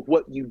for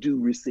what you do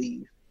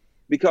receive.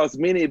 Because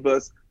many of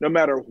us, no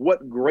matter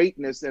what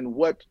greatness and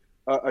what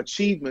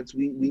achievements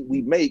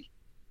we make,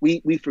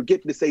 we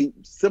forget to say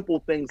simple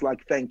things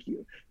like thank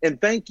you. And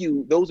thank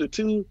you, those are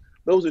two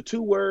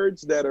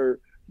words that are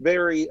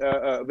very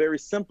very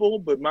simple,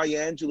 but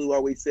Maya Angelou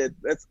always said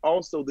that's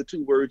also the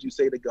two words you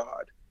say to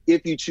God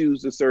if you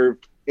choose to serve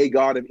a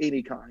God of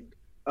any kind.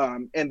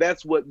 And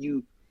that's what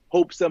you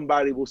hope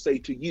somebody will say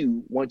to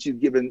you once you've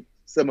given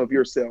some of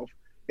yourself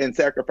and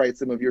sacrificed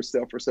some of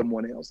yourself for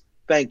someone else.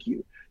 Thank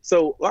you.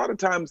 So a lot of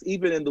times,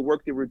 even in the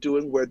work that we're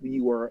doing, whether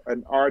you are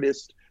an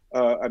artist,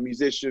 a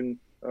musician,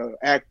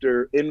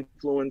 actor,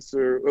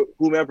 influencer,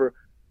 whomever,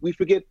 we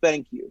forget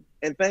thank you.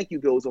 And thank you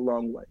goes a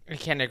long way. I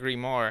can't agree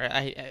more.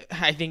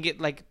 I think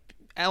it, like,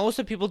 and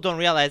also people don't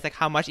realize like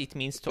how much it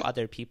means to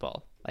other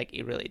people. Like,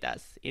 it really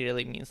does. It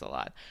really means a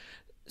lot.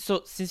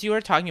 So since you were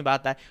talking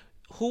about that,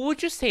 who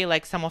would you say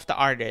like some of the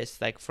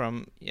artists like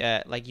from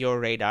like your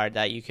radar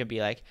that you can be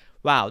like,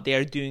 wow,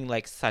 they're doing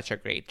like such a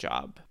great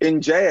job?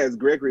 In jazz,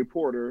 Gregory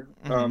Porter,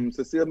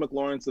 Cecile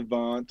McLaurin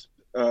Savant,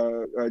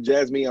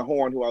 Jasmine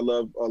Horn, who I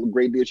love a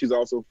great deal. She's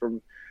also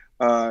from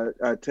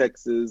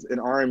Texas. In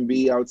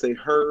R&B, I would say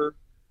her.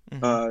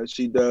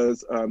 She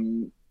does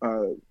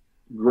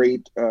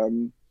great.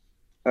 The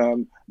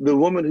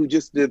woman who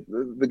just did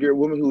the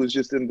woman who was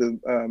just in the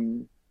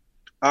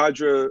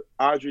Audra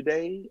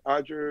Day.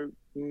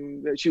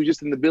 She was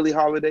just in the Billie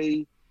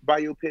Holiday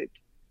biopic,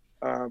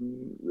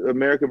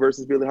 America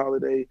versus Billie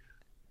Holiday.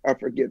 I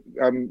forget.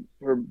 I'm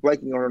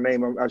blanking on her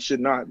name. I should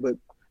not, but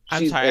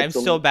I'm sorry.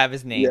 Excellent. I'm so bad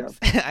with names.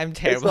 Yeah. I'm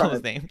terrible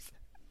with names.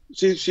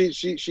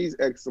 She's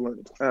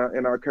excellent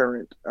in our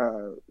current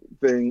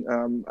thing.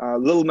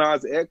 Lil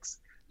Nas X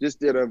just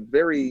did a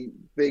very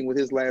thing with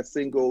his last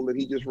single that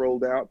he just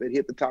rolled out that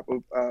hit the top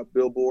of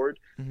Billboard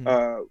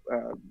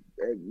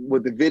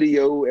with the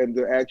video and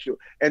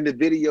the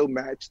video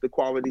matched the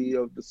quality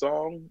of the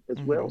song as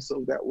well.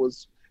 So that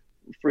was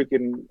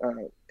freaking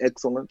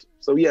excellent.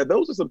 So yeah,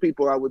 those are some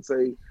people I would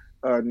say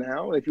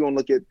now. If you want to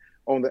look at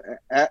on the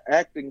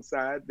acting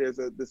side, there's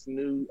this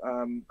new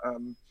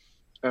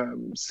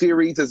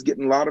series that's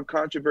getting a lot of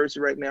controversy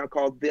right now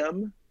called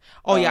Them.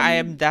 Oh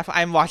yeah,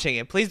 I'm watching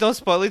it. Please don't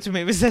spoil it to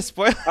me. It's a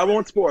spoiler. I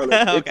won't spoil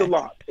it. Okay.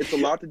 It's a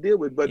lot to deal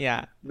with. But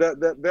yeah,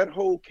 that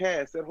whole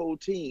cast, that whole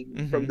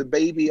team, from the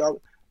baby how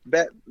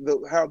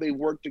they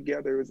work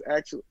together is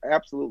actually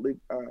absolutely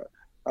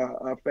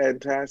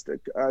fantastic.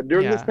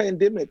 During this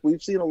pandemic,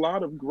 we've seen a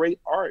lot of great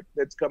art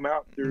that's come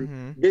out through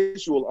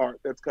visual art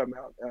that's come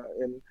out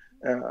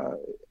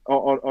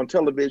on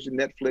television,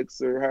 Netflix,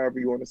 or however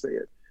you want to say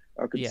it,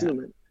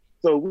 consume it.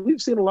 So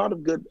we've seen a lot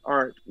of good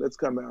art that's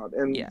come out,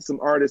 and some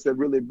artists that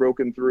really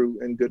broken through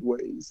in good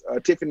ways.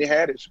 Tiffany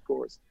Haddish, of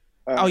course.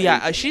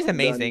 She's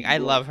amazing. I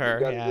love her.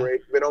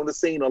 Great. Been on the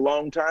scene a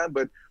long time,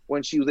 but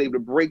when she was able to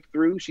break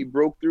through, she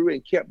broke through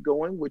and kept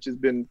going, which has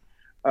been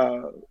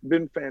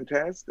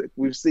fantastic.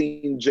 We've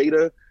seen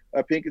Jada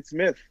Pinkett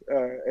Smith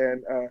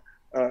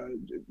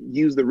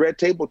use the Red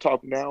Table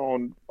Talk now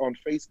on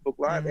Facebook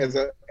Live as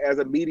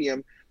a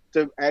medium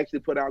to actually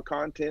put out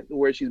content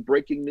where she's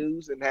breaking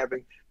news and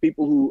having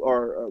people who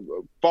are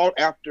fought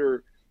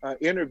after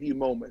interview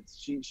moments.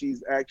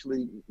 She's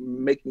actually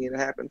making it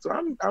happen. So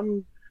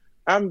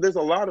there's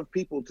a lot of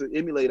people to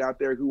emulate out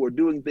there who are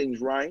doing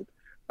things right.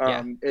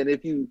 And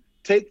if you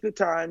take the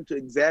time to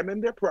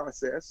examine their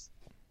process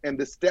and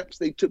the steps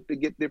they took to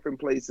get different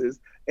places,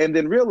 and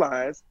then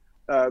realize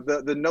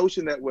the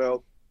notion that,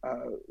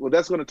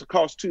 that's going to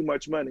cost too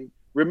much money.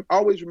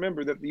 Always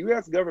remember that the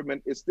U.S.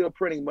 government is still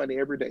printing money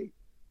every day.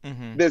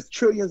 There's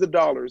trillions of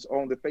dollars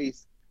on the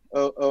face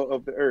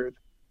of the earth,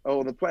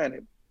 on the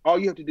planet. All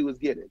you have to do is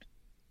get it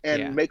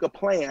and make a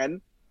plan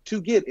to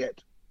get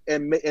it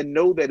and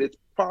know that it's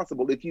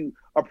possible. If you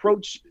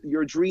approach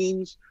your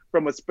dreams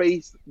from a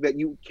space that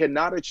you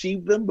cannot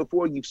achieve them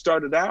before you've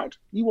started out,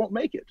 you won't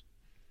make it.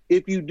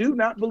 If you do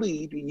not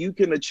believe you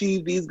can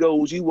achieve these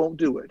goals, you won't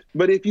do it.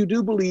 But if you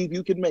do believe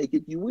you can make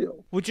it, you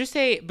will. Would you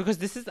say, because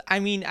this is, I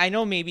mean, I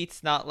know maybe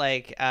it's not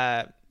like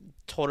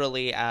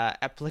totally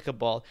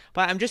applicable,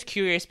 but I'm just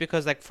curious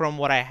because like from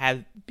what I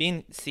have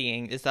been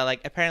seeing is that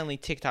like apparently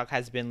TikTok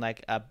has been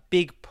like a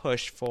big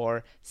push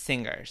for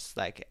singers.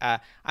 Like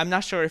I'm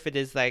not sure if it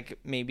is like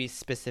maybe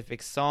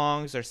specific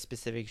songs or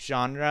specific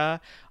genre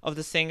of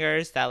the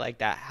singers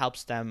that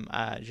helps them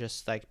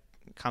just like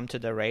come to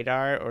the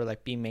radar or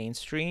like be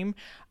mainstream.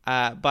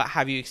 But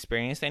have you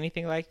experienced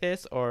anything like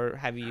this, or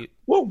have you?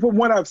 Well, from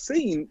what I've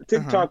seen,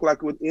 TikTok,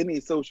 like with any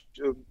social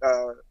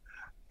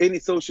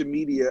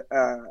media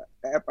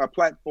a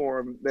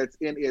platform that's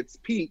in its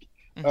peak,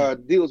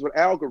 deals with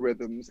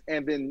algorithms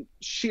and then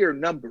sheer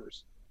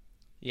numbers.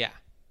 Yeah.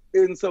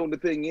 And so the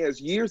thing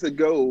is, years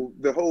ago,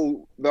 the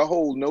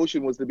whole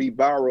notion was to be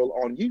viral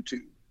on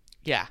YouTube.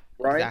 Yeah,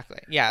 right?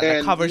 Exactly. Yeah,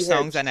 the cover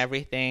songs and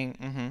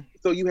everything.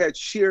 So you had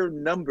sheer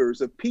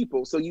numbers of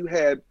people. So you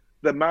had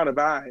the amount of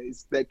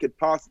eyes that could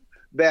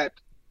that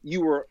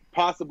you were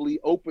possibly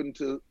open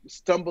to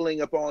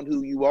stumbling upon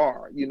who you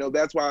are. You know,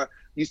 that's why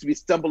used to be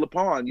stumble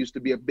upon used to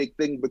be a big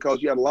thing,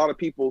 because you had a lot of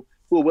people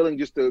who were willing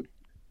just to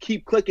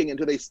keep clicking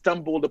until they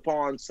stumbled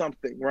upon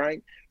something,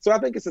 right? So I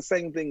think it's the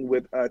same thing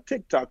with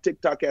TikTok.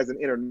 TikTok has an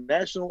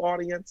international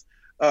audience.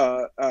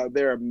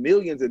 There are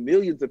millions and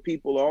millions of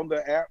people on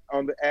the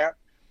app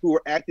who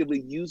are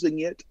actively using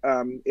it.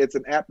 It's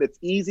an app that's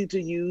easy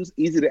to use,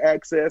 easy to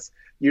access.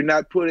 You're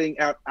not putting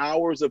out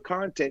hours of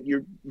content.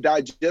 You're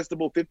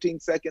digestible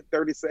 15-second,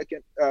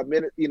 30-second,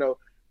 minute,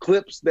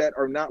 clips that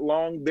are not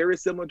long. Very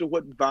similar to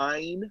what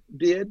Vine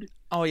did.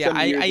 Oh yeah,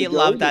 I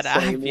love that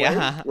app.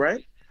 Yeah,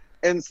 right.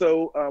 And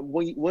so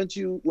once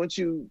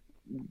you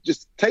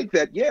just take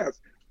that, yes,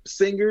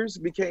 singers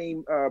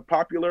became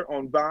popular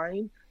on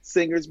Vine.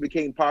 Singers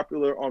became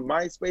popular on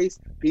MySpace.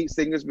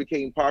 Singers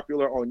became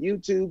popular on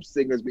YouTube.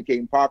 Singers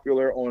became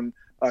popular on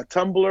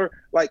Tumblr.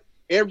 Like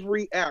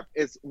every app,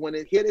 is when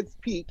it hit its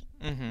peak,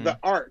 the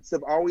arts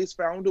have always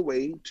found a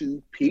way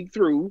to peek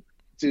through,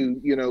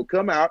 to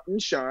come out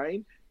and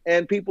shine.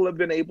 and people have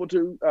been able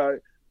to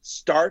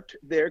start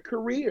their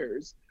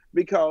careers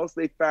because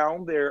they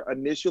found their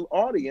initial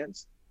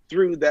audience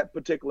through that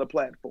particular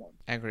platform.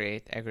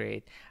 Agreed.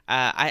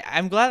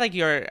 I'm glad like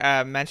you're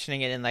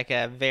mentioning it in like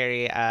a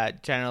very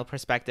general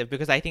perspective,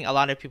 because I think a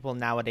lot of people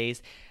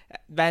nowadays,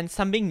 when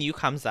something new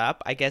comes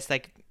up, I guess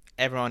like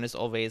everyone is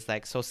always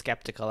like so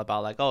skeptical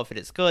about like, oh, if it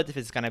is good, if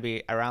it's gonna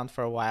be around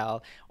for a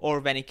while, or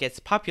when it gets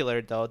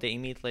popular though, they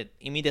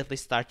immediately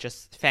start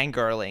just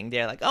fangirling.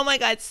 They're like, oh my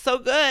god, it's so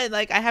good,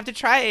 like I have to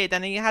try it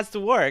and it has to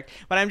work.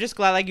 But I'm just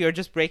glad like you're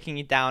just breaking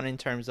it down in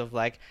terms of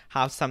like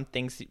how some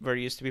things were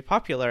used to be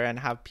popular and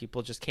how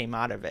people just came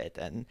out of it.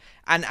 And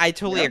I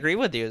totally agree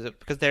with you,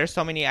 because there are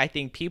so many, I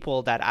think,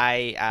 people that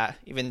I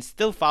even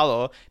still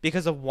follow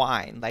because of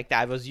Vine, like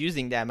that I was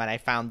using them and I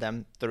found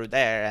them through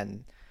there.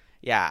 And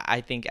yeah, I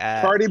think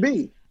Cardi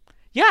B.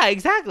 Yeah,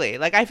 exactly.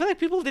 Like I feel like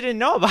people didn't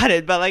know about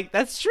it, but like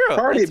that's true.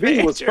 Cardi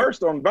B was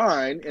first on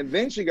Vine, and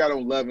then she got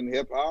on Love and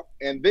Hip Hop,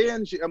 and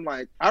then I'm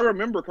like, I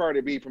remember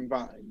Cardi B from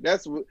Vine.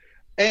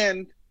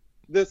 And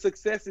the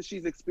success that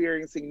she's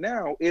experiencing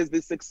now is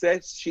the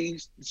success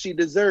she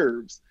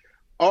deserves.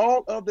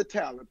 All of the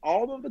talent,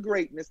 all of the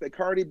greatness that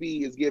Cardi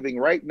B is giving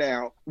right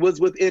now was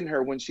within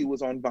her when she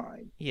was on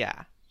Vine.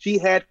 Yeah, she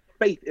had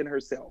faith in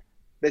herself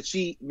that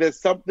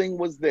something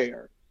was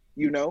there.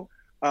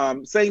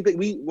 Same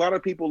thing. A lot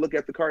of people look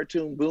at the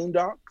cartoon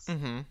Boondocks.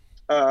 Mm-hmm.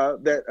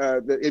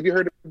 Have you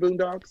heard of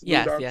Boondocks?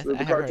 Yes, Boondocks, yes, the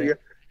I cartoon. have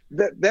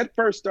heard. That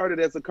first started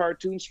as a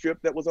cartoon strip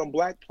that was on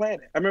Black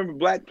Planet. I remember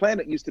Black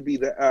Planet used to be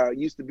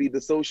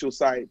the social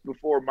site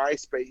before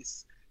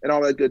MySpace and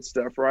all that good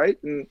stuff, right?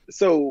 And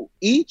so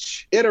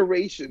each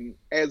iteration,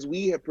 as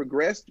we have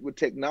progressed with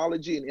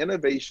technology and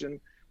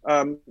innovation,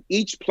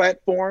 each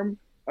platform,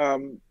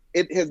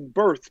 it has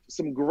birthed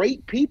some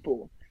great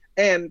people.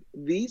 And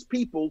these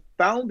people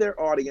found their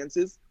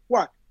audiences.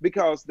 Why?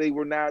 Because they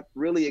were not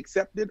really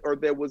accepted, or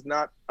there was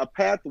not a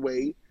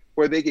pathway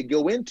where they could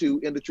go into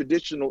in the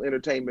traditional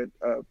entertainment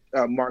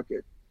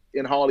market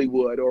in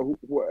Hollywood or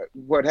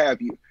what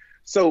have you.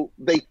 So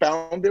they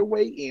found their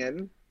way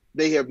in.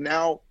 They have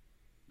now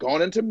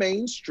gone into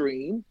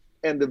mainstream,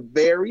 and the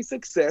very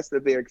success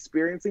that they're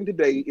experiencing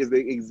today is the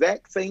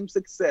exact same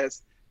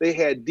success they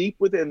had deep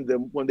within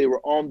them when they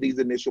were on these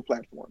initial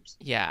platforms.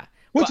 Yeah.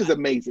 Which is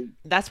amazing.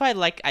 That's why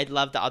I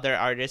love the other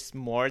artists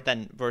more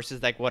than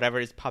versus like whatever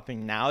is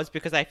popping now, is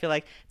because I feel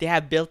like they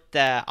have built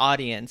the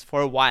audience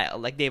for a while.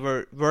 Like they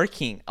were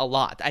working a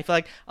lot. I feel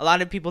like a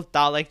lot of people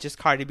thought like just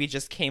Cardi B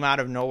just came out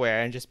of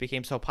nowhere and just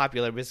became so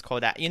popular with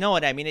Kodak. You know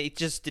what I mean? It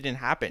just didn't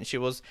happen.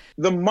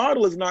 The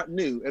model is not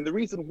new, and the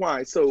reason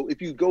why. So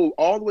if you go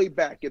all the way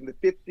back in the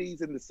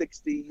 50s and the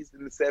 60s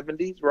and the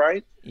 70s,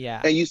 right?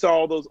 Yeah. And you saw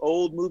all those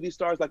old movie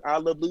stars like I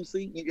Love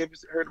Lucy. You ever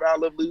heard of I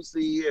Love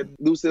Lucy and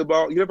Lucille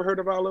Ball? You ever heard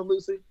of I Love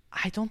Lucy?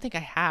 I don't think I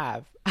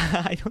have.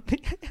 I don't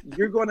think I have.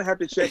 You're going to have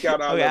to check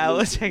out I Love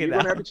Lucy. Check it You're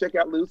going to have to check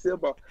out Lucille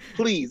Ball.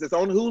 Please, it's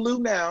on Hulu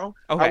now.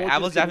 Okay, I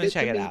will definitely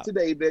check it out.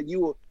 Today that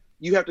you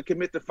have to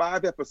commit to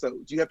 5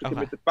 episodes. You have to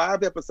commit to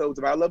 5 episodes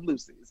of I Love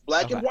Lucy. It's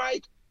black and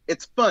white.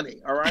 It's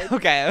funny, all right?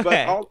 Okay.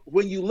 But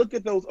when you look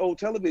at those old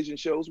television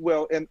shows,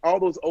 and all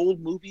those old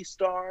movie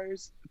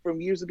stars from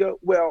years ago,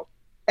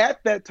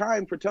 at that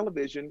time for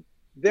television,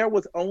 there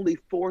was only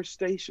 4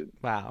 stations.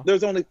 Wow.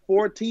 There's only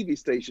 4 TV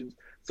stations.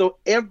 So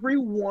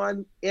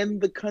everyone in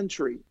the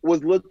country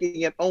was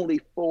looking at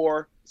only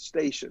 4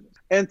 stations.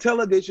 And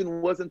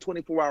television wasn't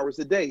 24 hours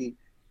a day.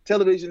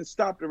 Television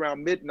stopped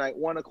around midnight,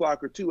 1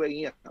 o'clock or 2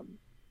 a.m.,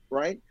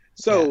 right?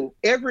 So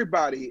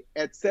everybody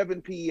at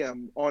 7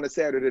 p.m. on a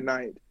Saturday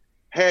night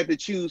had to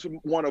choose from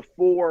one of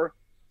 4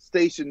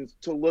 stations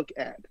to look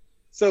at.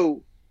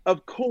 So,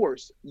 of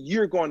course,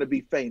 you're going to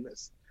be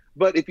famous.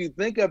 But if you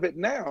think of it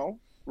now,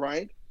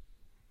 right,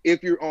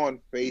 if you're on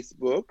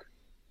Facebook,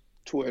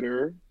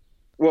 Twitter,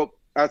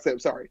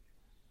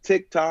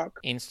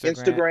 TikTok,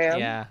 Instagram,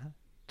 yeah,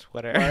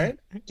 Twitter, right?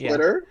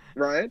 Twitter,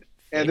 right?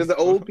 And then the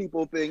old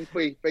people thing,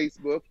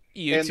 Facebook,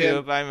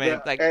 YouTube.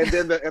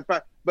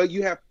 But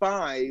you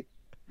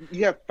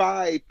have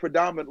 5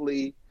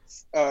 predominantly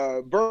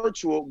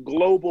virtual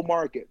global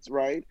markets,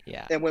 right?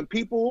 Yeah. And when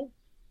people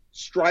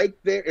strike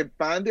there and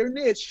find their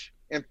niche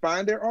and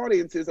find their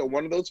audiences on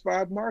one of those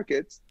 5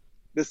 markets,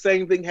 the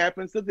same thing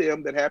happens to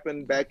them that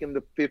happened back in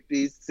the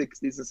 50s,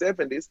 60s, and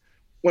 70s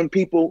when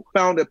people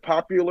found a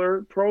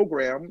popular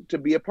program to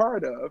be a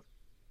part of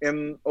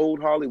in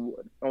old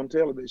Hollywood on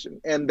television.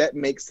 And that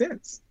makes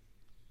sense.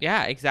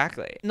 Yeah,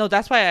 exactly. No,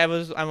 that's why I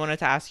wanted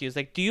to ask you, is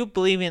like, do you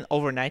believe in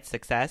overnight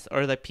success,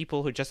 or the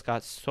people who just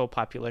got so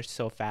popular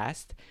so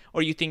fast?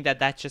 Or you think that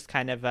that's just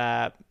kind of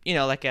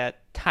like a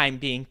time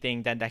being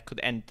thing that could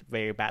end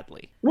very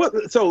badly? Well,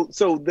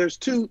 so there's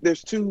two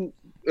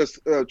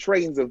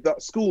trains of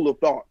school of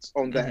thoughts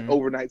on that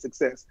overnight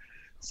success.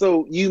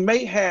 So you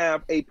may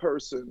have a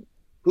person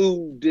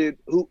who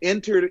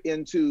entered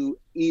into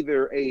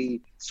either a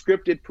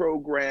scripted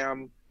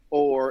program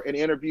or an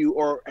interview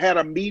or had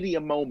a media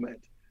moment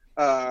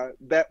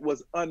that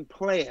was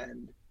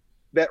unplanned,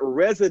 that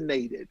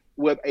resonated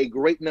with a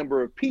great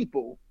number of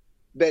people,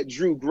 that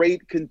drew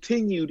great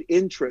continued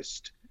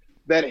interest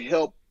that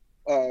help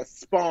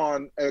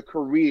spawn a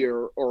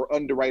career or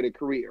underwrite a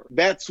career.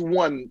 That's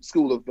one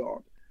school of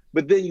thought.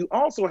 But then you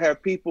also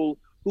have people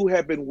who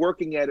have been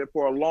working at it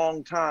for a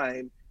long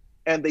time,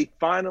 and they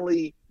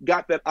finally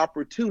got that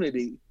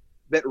opportunity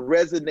that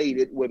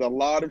resonated with a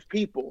lot of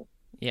people.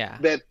 Yeah.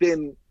 That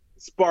then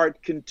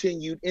sparked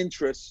continued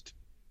interest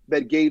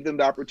that gave them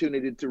the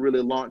opportunity to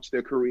really launch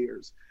their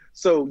careers.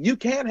 So you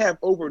can have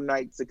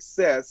overnight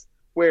success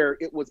where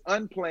it was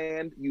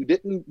unplanned, you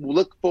didn't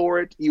look for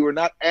it, you were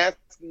not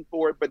asking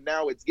for it, but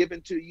now it's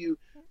given to you.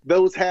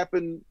 Those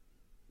happen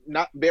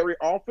not very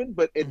often,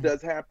 but it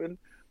does happen.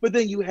 But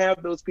then you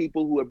have those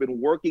people who have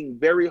been working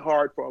very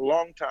hard for a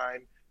long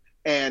time,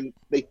 and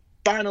they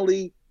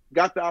finally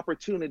got the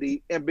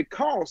opportunity, and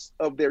because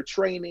of their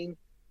training,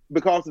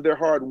 because of their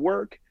hard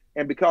work,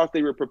 and because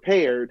they were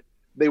prepared,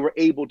 they were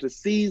able to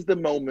seize the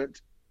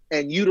moment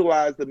and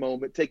utilize the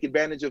moment, take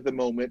advantage of the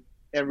moment,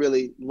 and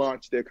really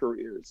launch their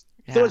careers.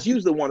 Yeah. So it's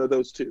usually one of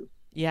those two.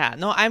 Yeah,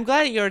 no, I'm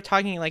glad you're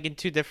talking like in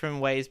two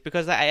different ways,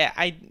 because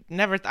I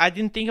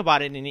didn't think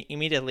about it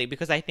immediately,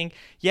 because I think,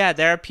 yeah,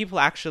 there are people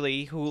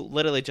actually who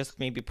literally just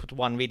maybe put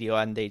one video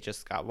and they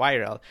just got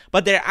viral.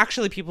 But there are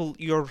actually people,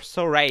 you're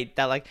so right,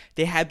 that like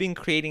they have been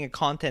creating a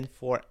content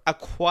for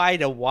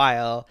quite a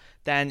while.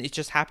 Then it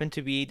just happened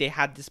to be they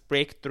had this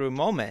breakthrough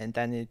moment,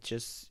 and it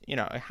just, it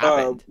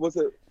happened. Was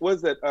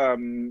it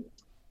the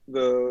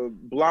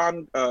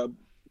blonde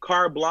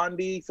Car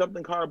Blondie,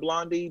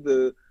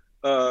 the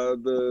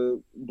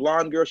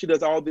blonde girl? She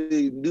does all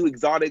the new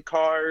exotic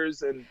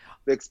cars and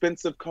the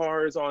expensive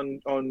cars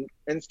on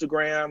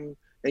Instagram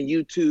and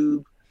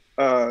YouTube.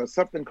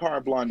 Something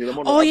Car Blondie.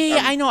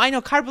 I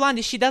know Car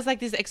Blondie. She does like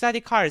these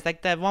exotic cars,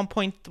 like the 1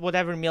 point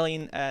whatever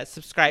million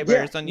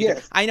subscribers on YouTube.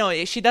 Yes. I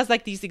know she does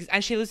like these,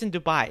 and she lives in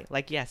Dubai.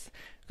 Like, yes,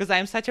 because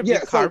I'm such a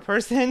big car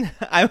person.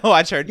 I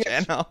watch her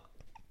channel.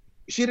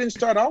 She didn't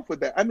start off with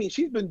that. I mean,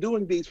 she's been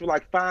doing these for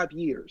like 5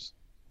 years.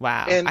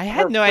 Wow. And I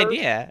had no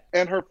idea.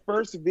 And her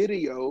first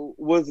video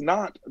was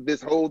not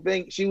this whole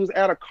thing. She was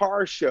at a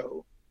car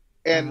show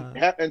and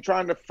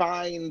trying to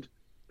find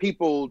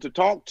people to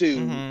talk to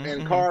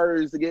and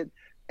cars to get.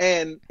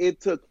 And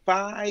it took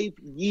 5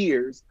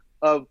 years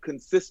of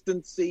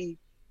consistency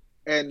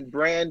and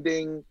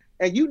branding.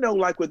 And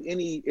like with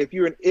any, if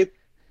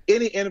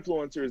any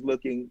influencer is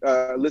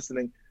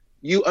listening,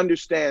 you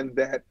understand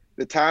that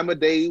the time of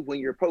day when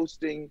you're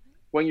posting,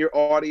 when your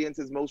audience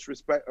is most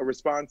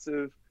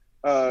responsive,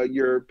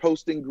 your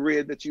posting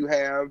grid that you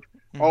have,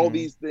 all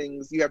these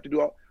things you have to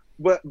do.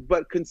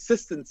 But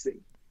consistency.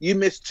 You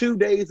miss 2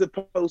 days of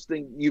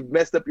posting, you've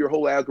messed up your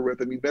whole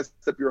algorithm. You've messed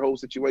up your whole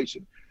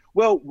situation.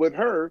 Well, with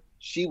her,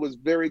 she was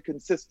very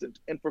consistent.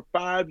 And for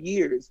 5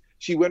 years,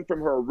 she went from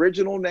her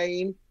original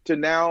name to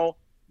now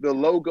the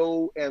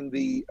logo and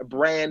the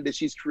brand that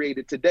she's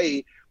created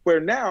today, where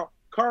now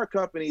car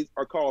companies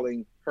are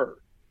calling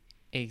her.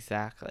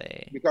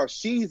 Exactly. Because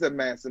she's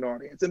amassing an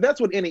audience. And that's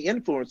what any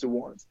influencer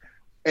wants.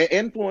 An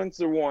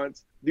influencer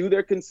wants, through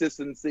their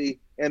consistency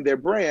and their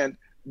brand,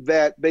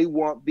 that they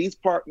want these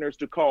partners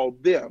to call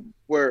them,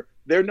 where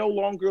they're no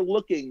longer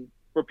looking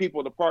for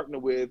people to partner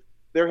with.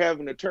 They're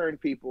having to turn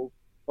people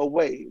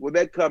away. Well,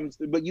 that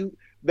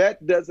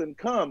doesn't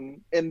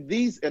come in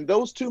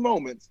those 2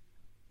 moments.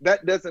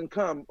 That doesn't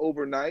come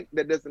overnight.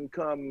 That doesn't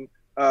come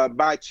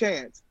by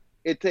chance.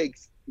 It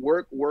takes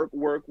work,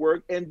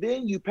 and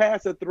then you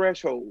pass a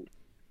threshold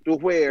to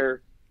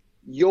where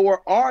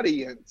your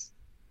audience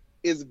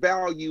is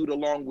valued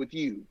along with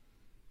you.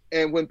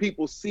 And when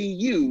people see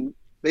you,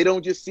 they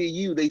don't just see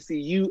you, they see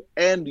you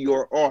and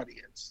your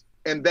audience.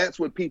 And that's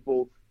what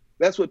people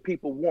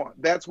want.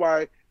 That's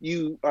why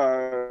you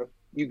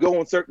go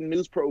on certain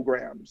news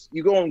programs.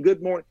 You go on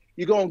Good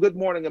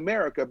Morning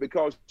America,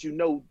 because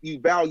you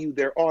value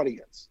their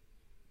audience.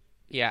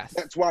 Yes.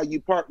 That's why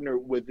you partner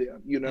with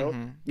them, You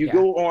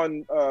go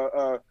on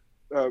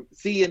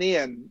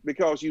CNN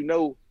because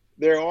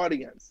their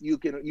audience. You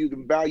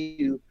can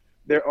value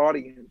their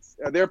audience.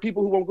 There are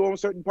people who won't go on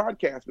certain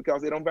podcasts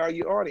because they don't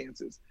value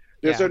audiences.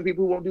 There are certain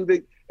people who won't do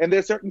and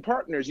there's certain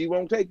partners you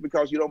won't take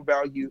because you don't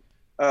value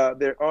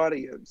their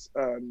audience.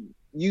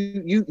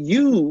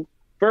 You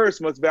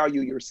first must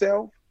value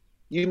yourself.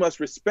 You must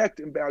respect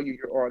and value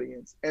your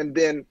audience, and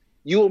then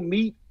you'll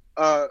meet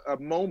a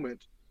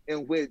moment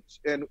in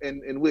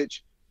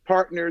which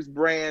partners,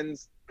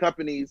 brands,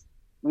 companies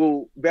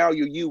will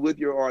value you with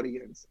your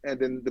audience, and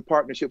then the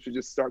partnerships will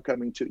just start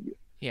coming to you.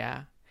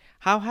 Yeah.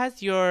 How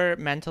has your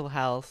mental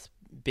health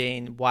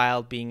been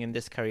while being in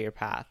this career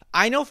path?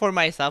 I know for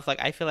myself,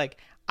 like, I feel like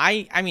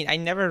I mean, I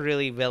never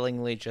really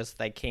willingly just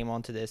like came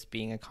onto this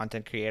being a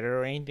content creator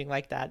or anything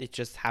like that. It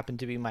just happened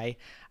to be my,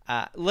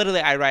 literally,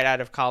 I right out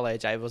of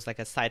college, I was like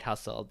a side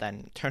hustle,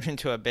 then turned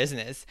into a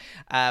business.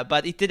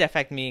 But it did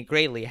affect me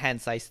greatly.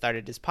 Hence, I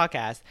started this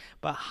podcast.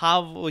 But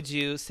how would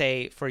you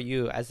say for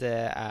you as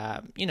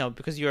a,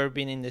 because you've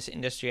been in this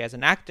industry as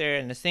an actor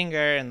and a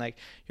singer, and like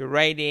you're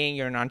writing,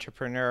 you're an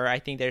entrepreneur. I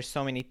think there's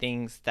so many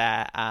things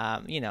that,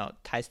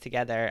 ties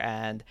together.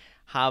 And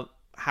how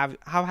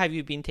have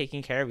you been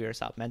taking care of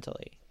yourself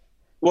mentally?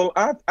 Well,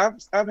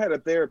 I've had a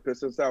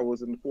therapist since I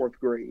was in the fourth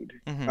grade,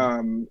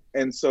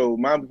 and so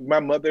my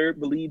mother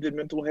believed in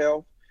mental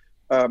health.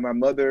 My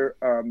mother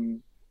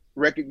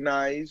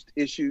recognized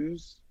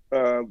issues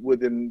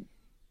within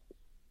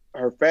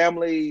her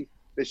family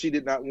that she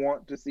did not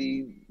want to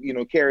see,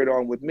 carried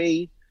on with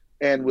me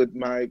and with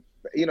my,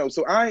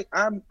 So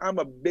I'm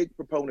a big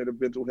proponent of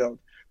mental health.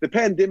 The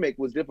pandemic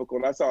was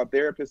difficult. I saw a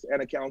therapist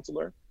and a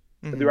counselor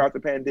throughout the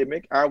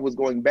pandemic. I was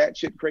going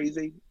batshit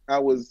crazy.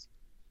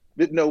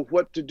 Didn't know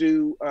what to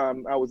do.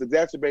 I was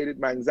exacerbated.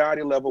 My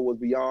anxiety level was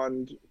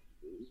beyond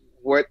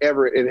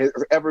whatever it has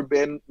ever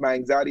been. My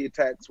anxiety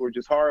attacks were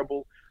just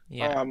horrible.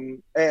 Yeah.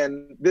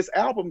 And this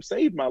album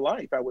saved my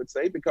life, I would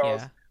say,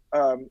 because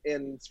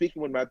in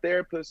speaking with my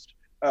therapist,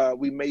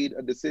 we made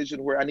a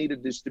decision where I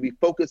needed just to be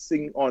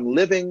focusing on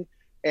living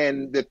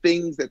and the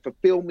things that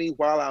fulfill me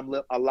while I'm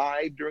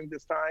alive during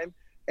this time.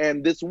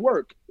 And this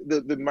work,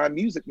 my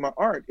music, my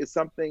art is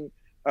something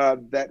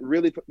that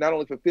really not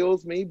only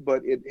fulfills me,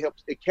 but it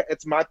helps.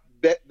 It's my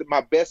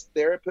best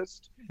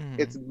therapist.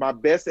 It's my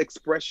best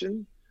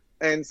expression.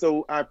 And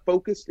so I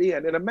focused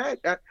in. And imagine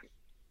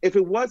if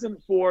it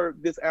wasn't for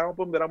this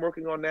album that I'm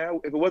working on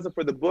now, if it wasn't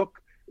for the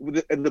book,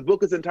 and the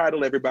book is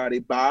entitled, everybody,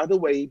 By the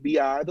Way,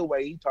 B.I. the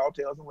Way, Tall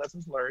Tales and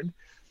Lessons Learned.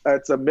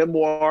 It's a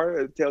memoir.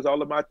 It tells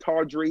all of my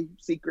tawdry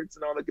secrets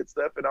and all the good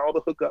stuff and all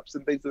the hookups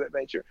and things of that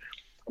nature.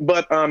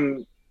 But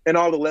and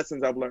all the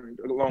lessons I've learned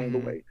along the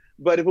way.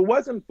 But if it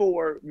wasn't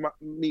for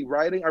me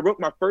writing, I wrote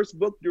my first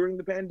book during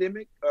the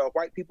pandemic,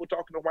 White People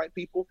Talking to White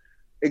People,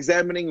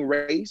 examining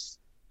race.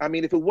 I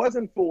mean, if it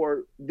wasn't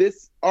for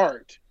this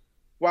art,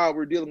 while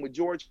we're dealing with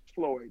George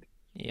Floyd,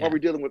 while we're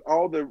dealing with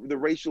all the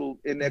racial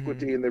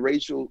inequity and the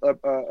racial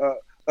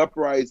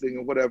uprising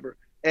and whatever,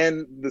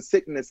 and the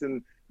sickness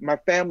and my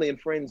family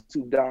and friends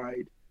who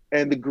died,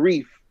 and the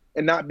grief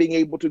and not being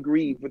able to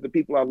grieve with the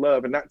people I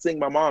love and not seeing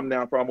my mom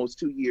now for almost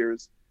 2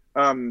 years.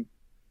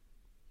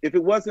 If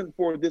it wasn't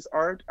for this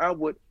art, I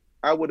would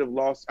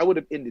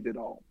have ended it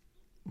all.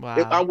 Wow.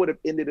 I would have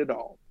ended it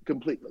all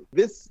completely.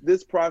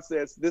 This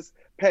process, this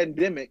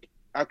pandemic,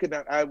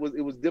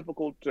 it was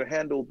difficult to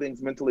handle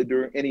things mentally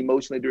and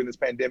emotionally during this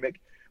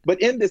pandemic.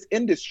 But in this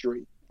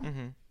industry,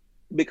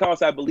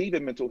 because I believe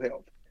in mental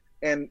health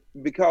and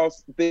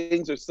because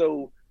things are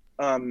so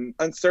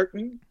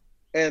uncertain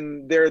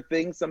and there are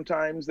things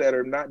sometimes that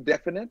are not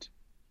definite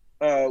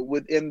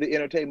within the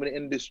entertainment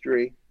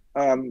industry,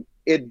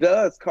 it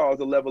does cause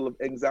a level of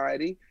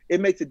anxiety.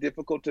 It makes it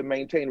difficult to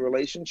maintain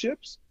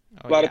relationships.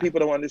 A lot of people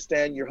don't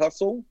understand your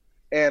hustle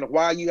and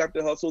why you have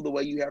to hustle the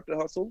way you have to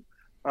hustle.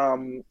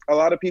 A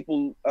lot of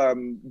people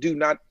do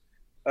not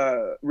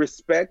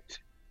respect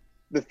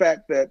the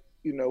fact that,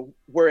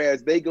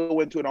 whereas they go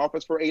into an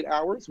office for 8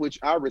 hours, which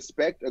I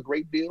respect a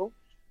great deal,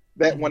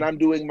 that when I'm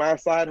doing my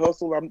side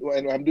hustle,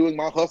 I'm doing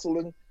my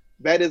hustling,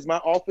 that is my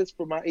office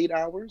for my 8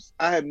 hours.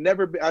 I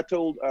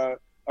told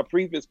a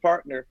previous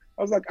partner,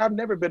 I was like, I've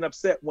never been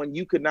upset when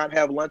you could not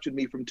have lunch with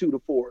me from 2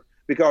 to 4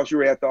 because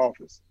you're at the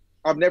office.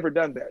 I've never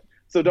done that.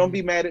 So don't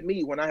be mad at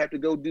me when I have to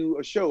go do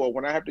a show or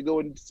when I have to go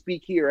and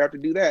speak here, I have to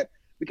do that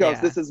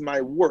because this is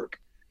my work.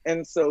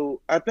 And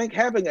so I think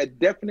having a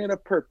definite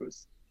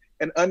purpose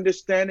and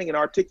understanding and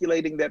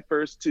articulating that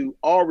first to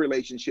all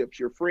relationships,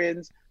 your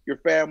friends, your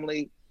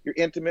family, your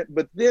intimate,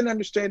 but then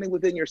understanding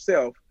within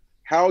yourself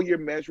how you're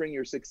measuring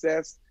your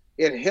success,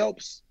 it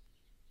helps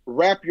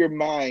wrap your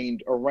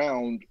mind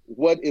around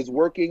what is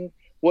working,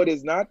 what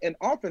is not. And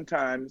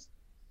oftentimes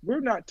we're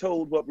not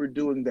told what we're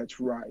doing that's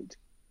right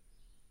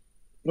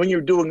when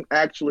you're doing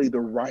actually the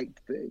right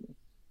thing.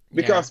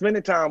 Because many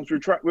times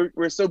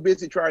we're so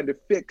busy trying to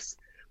fix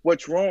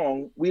what's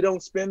wrong, we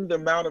don't spend the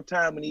amount of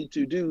time we need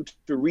to do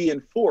to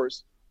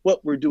reinforce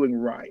what we're doing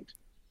right.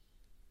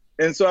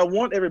 And so I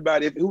want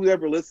everybody,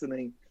 whoever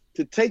listening,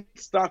 to take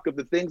stock of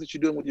the things that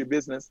you're doing with your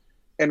business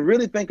and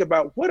really think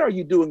about what are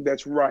you doing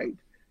that's right,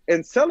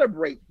 and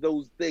celebrate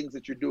those things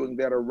that you're doing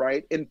that are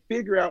right and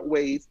figure out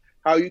ways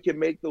how you can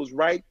make those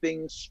right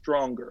things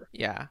stronger.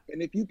 Yeah.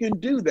 And if you can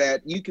do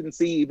that, you can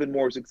see even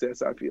more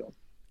success, I feel.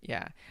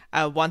 Yeah.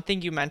 One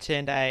thing you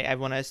mentioned, I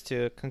want us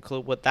to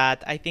conclude with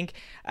that. I think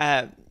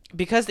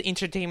because the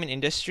entertainment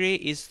industry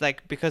is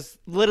because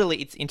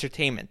literally it's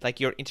entertainment. Like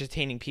you're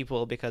entertaining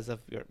people because of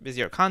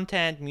your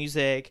content,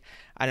 music,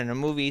 I don't know,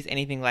 movies,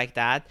 anything like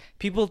that.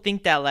 People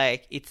think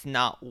that it's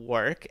not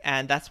work.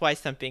 And that's why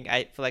something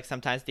I feel like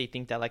sometimes they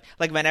think that like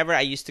whenever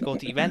I used to go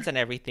to events and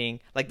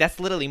everything, that's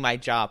literally my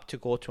job to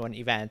go to an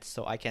event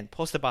so I can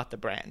post about the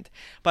brand.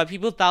 But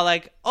people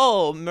thought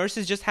oh, Merce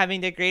is just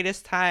having the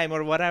greatest time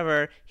or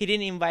whatever. He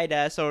didn't invite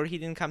us or he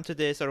didn't come to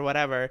this or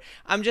whatever.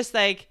 I'm just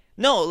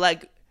no,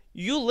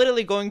 you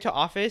literally going to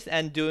office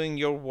and doing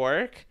your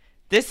work.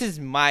 This is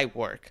my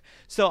work.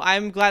 So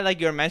I'm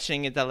glad you're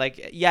mentioning it that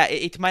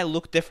it might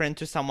look different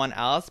to someone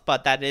else,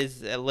 but that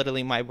is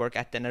literally my work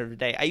at the end of the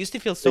day. I used to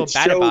feel so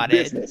bad about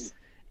business. It.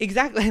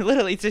 Exactly.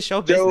 Literally, it's a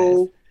show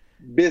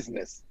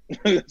business.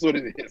 That's what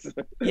it is.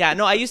 Yeah,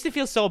 no, I used to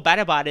feel so bad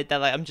about it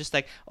that I'm just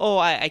oh,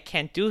 I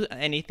can't do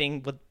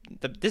anything with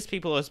this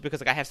people is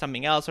because like I have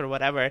something else or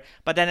whatever.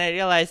 But then I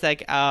realized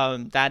like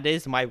that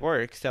is my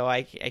work, so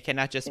I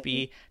cannot just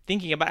be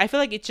thinking about it. I feel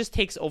like it just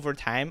takes over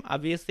time,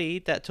 obviously,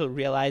 to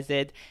realize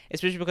it,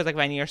 especially because like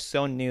when you're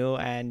so new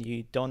and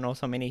you don't know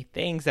so many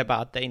things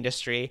about the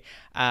industry.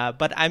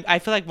 But I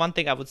feel like one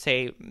thing I would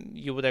say,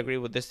 you would agree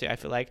with this too, I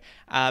feel like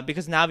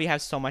because now we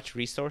have so much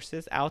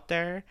resources out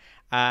there,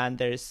 and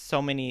there's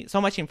so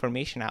much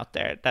information out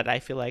there that I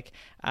feel like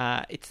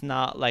it's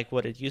not like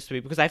what it used to be.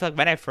 Because I feel like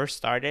when I first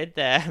started,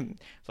 the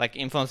like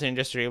influencer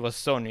industry was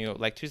so new.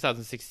 Like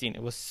 2016,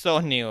 it was so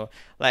new.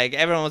 Like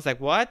everyone was like,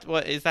 "What?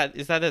 What is that?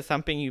 Is that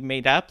something you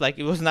made up?" Like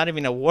it was not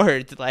even a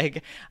word.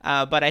 Like,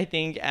 but I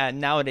think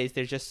nowadays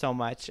there's just so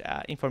much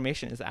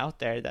information is out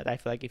there that I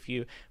feel like if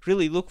you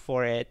really look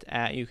for it,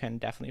 you can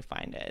definitely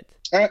find it.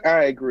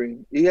 I agree.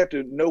 You have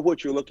to know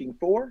what you're looking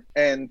for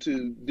and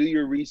to do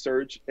your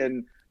research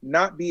and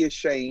not be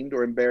ashamed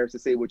or embarrassed to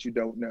say what you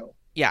don't know.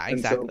 Yeah,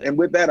 exactly. And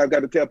with that, I've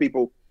got to tell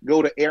people,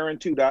 go to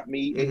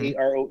aaron2.me,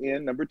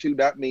 AARON, number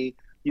 2.me.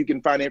 You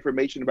can find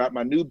information about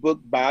my new book,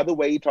 By the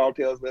Way, Tall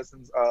Tales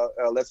Lessons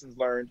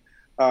Learned,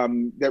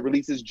 that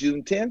releases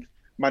June 10th.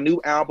 My new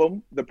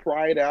album, the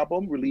Pride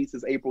album,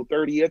 releases April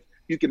 30th.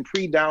 You can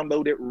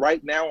pre-download it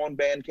right now on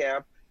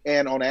Bandcamp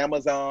and on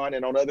Amazon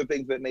and on other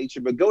things of that nature.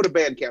 But go to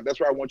Bandcamp.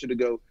 That's where I want you to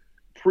go.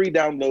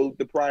 Pre-download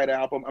the Pride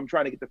album. I'm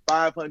trying to get to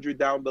 500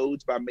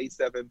 downloads by May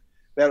 7th.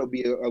 That'll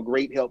be a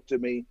great help to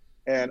me.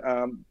 And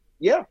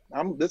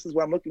this is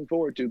what I'm looking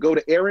forward to. Go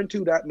to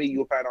aaron2.me.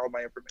 You'll find all my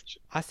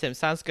information. Awesome.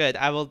 Sounds good.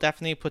 I will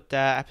definitely put the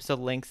episode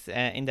links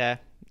in the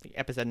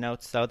episode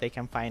notes so they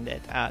can find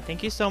it.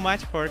 Thank you so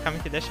much for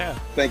coming to the show.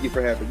 Thank you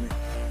for having me.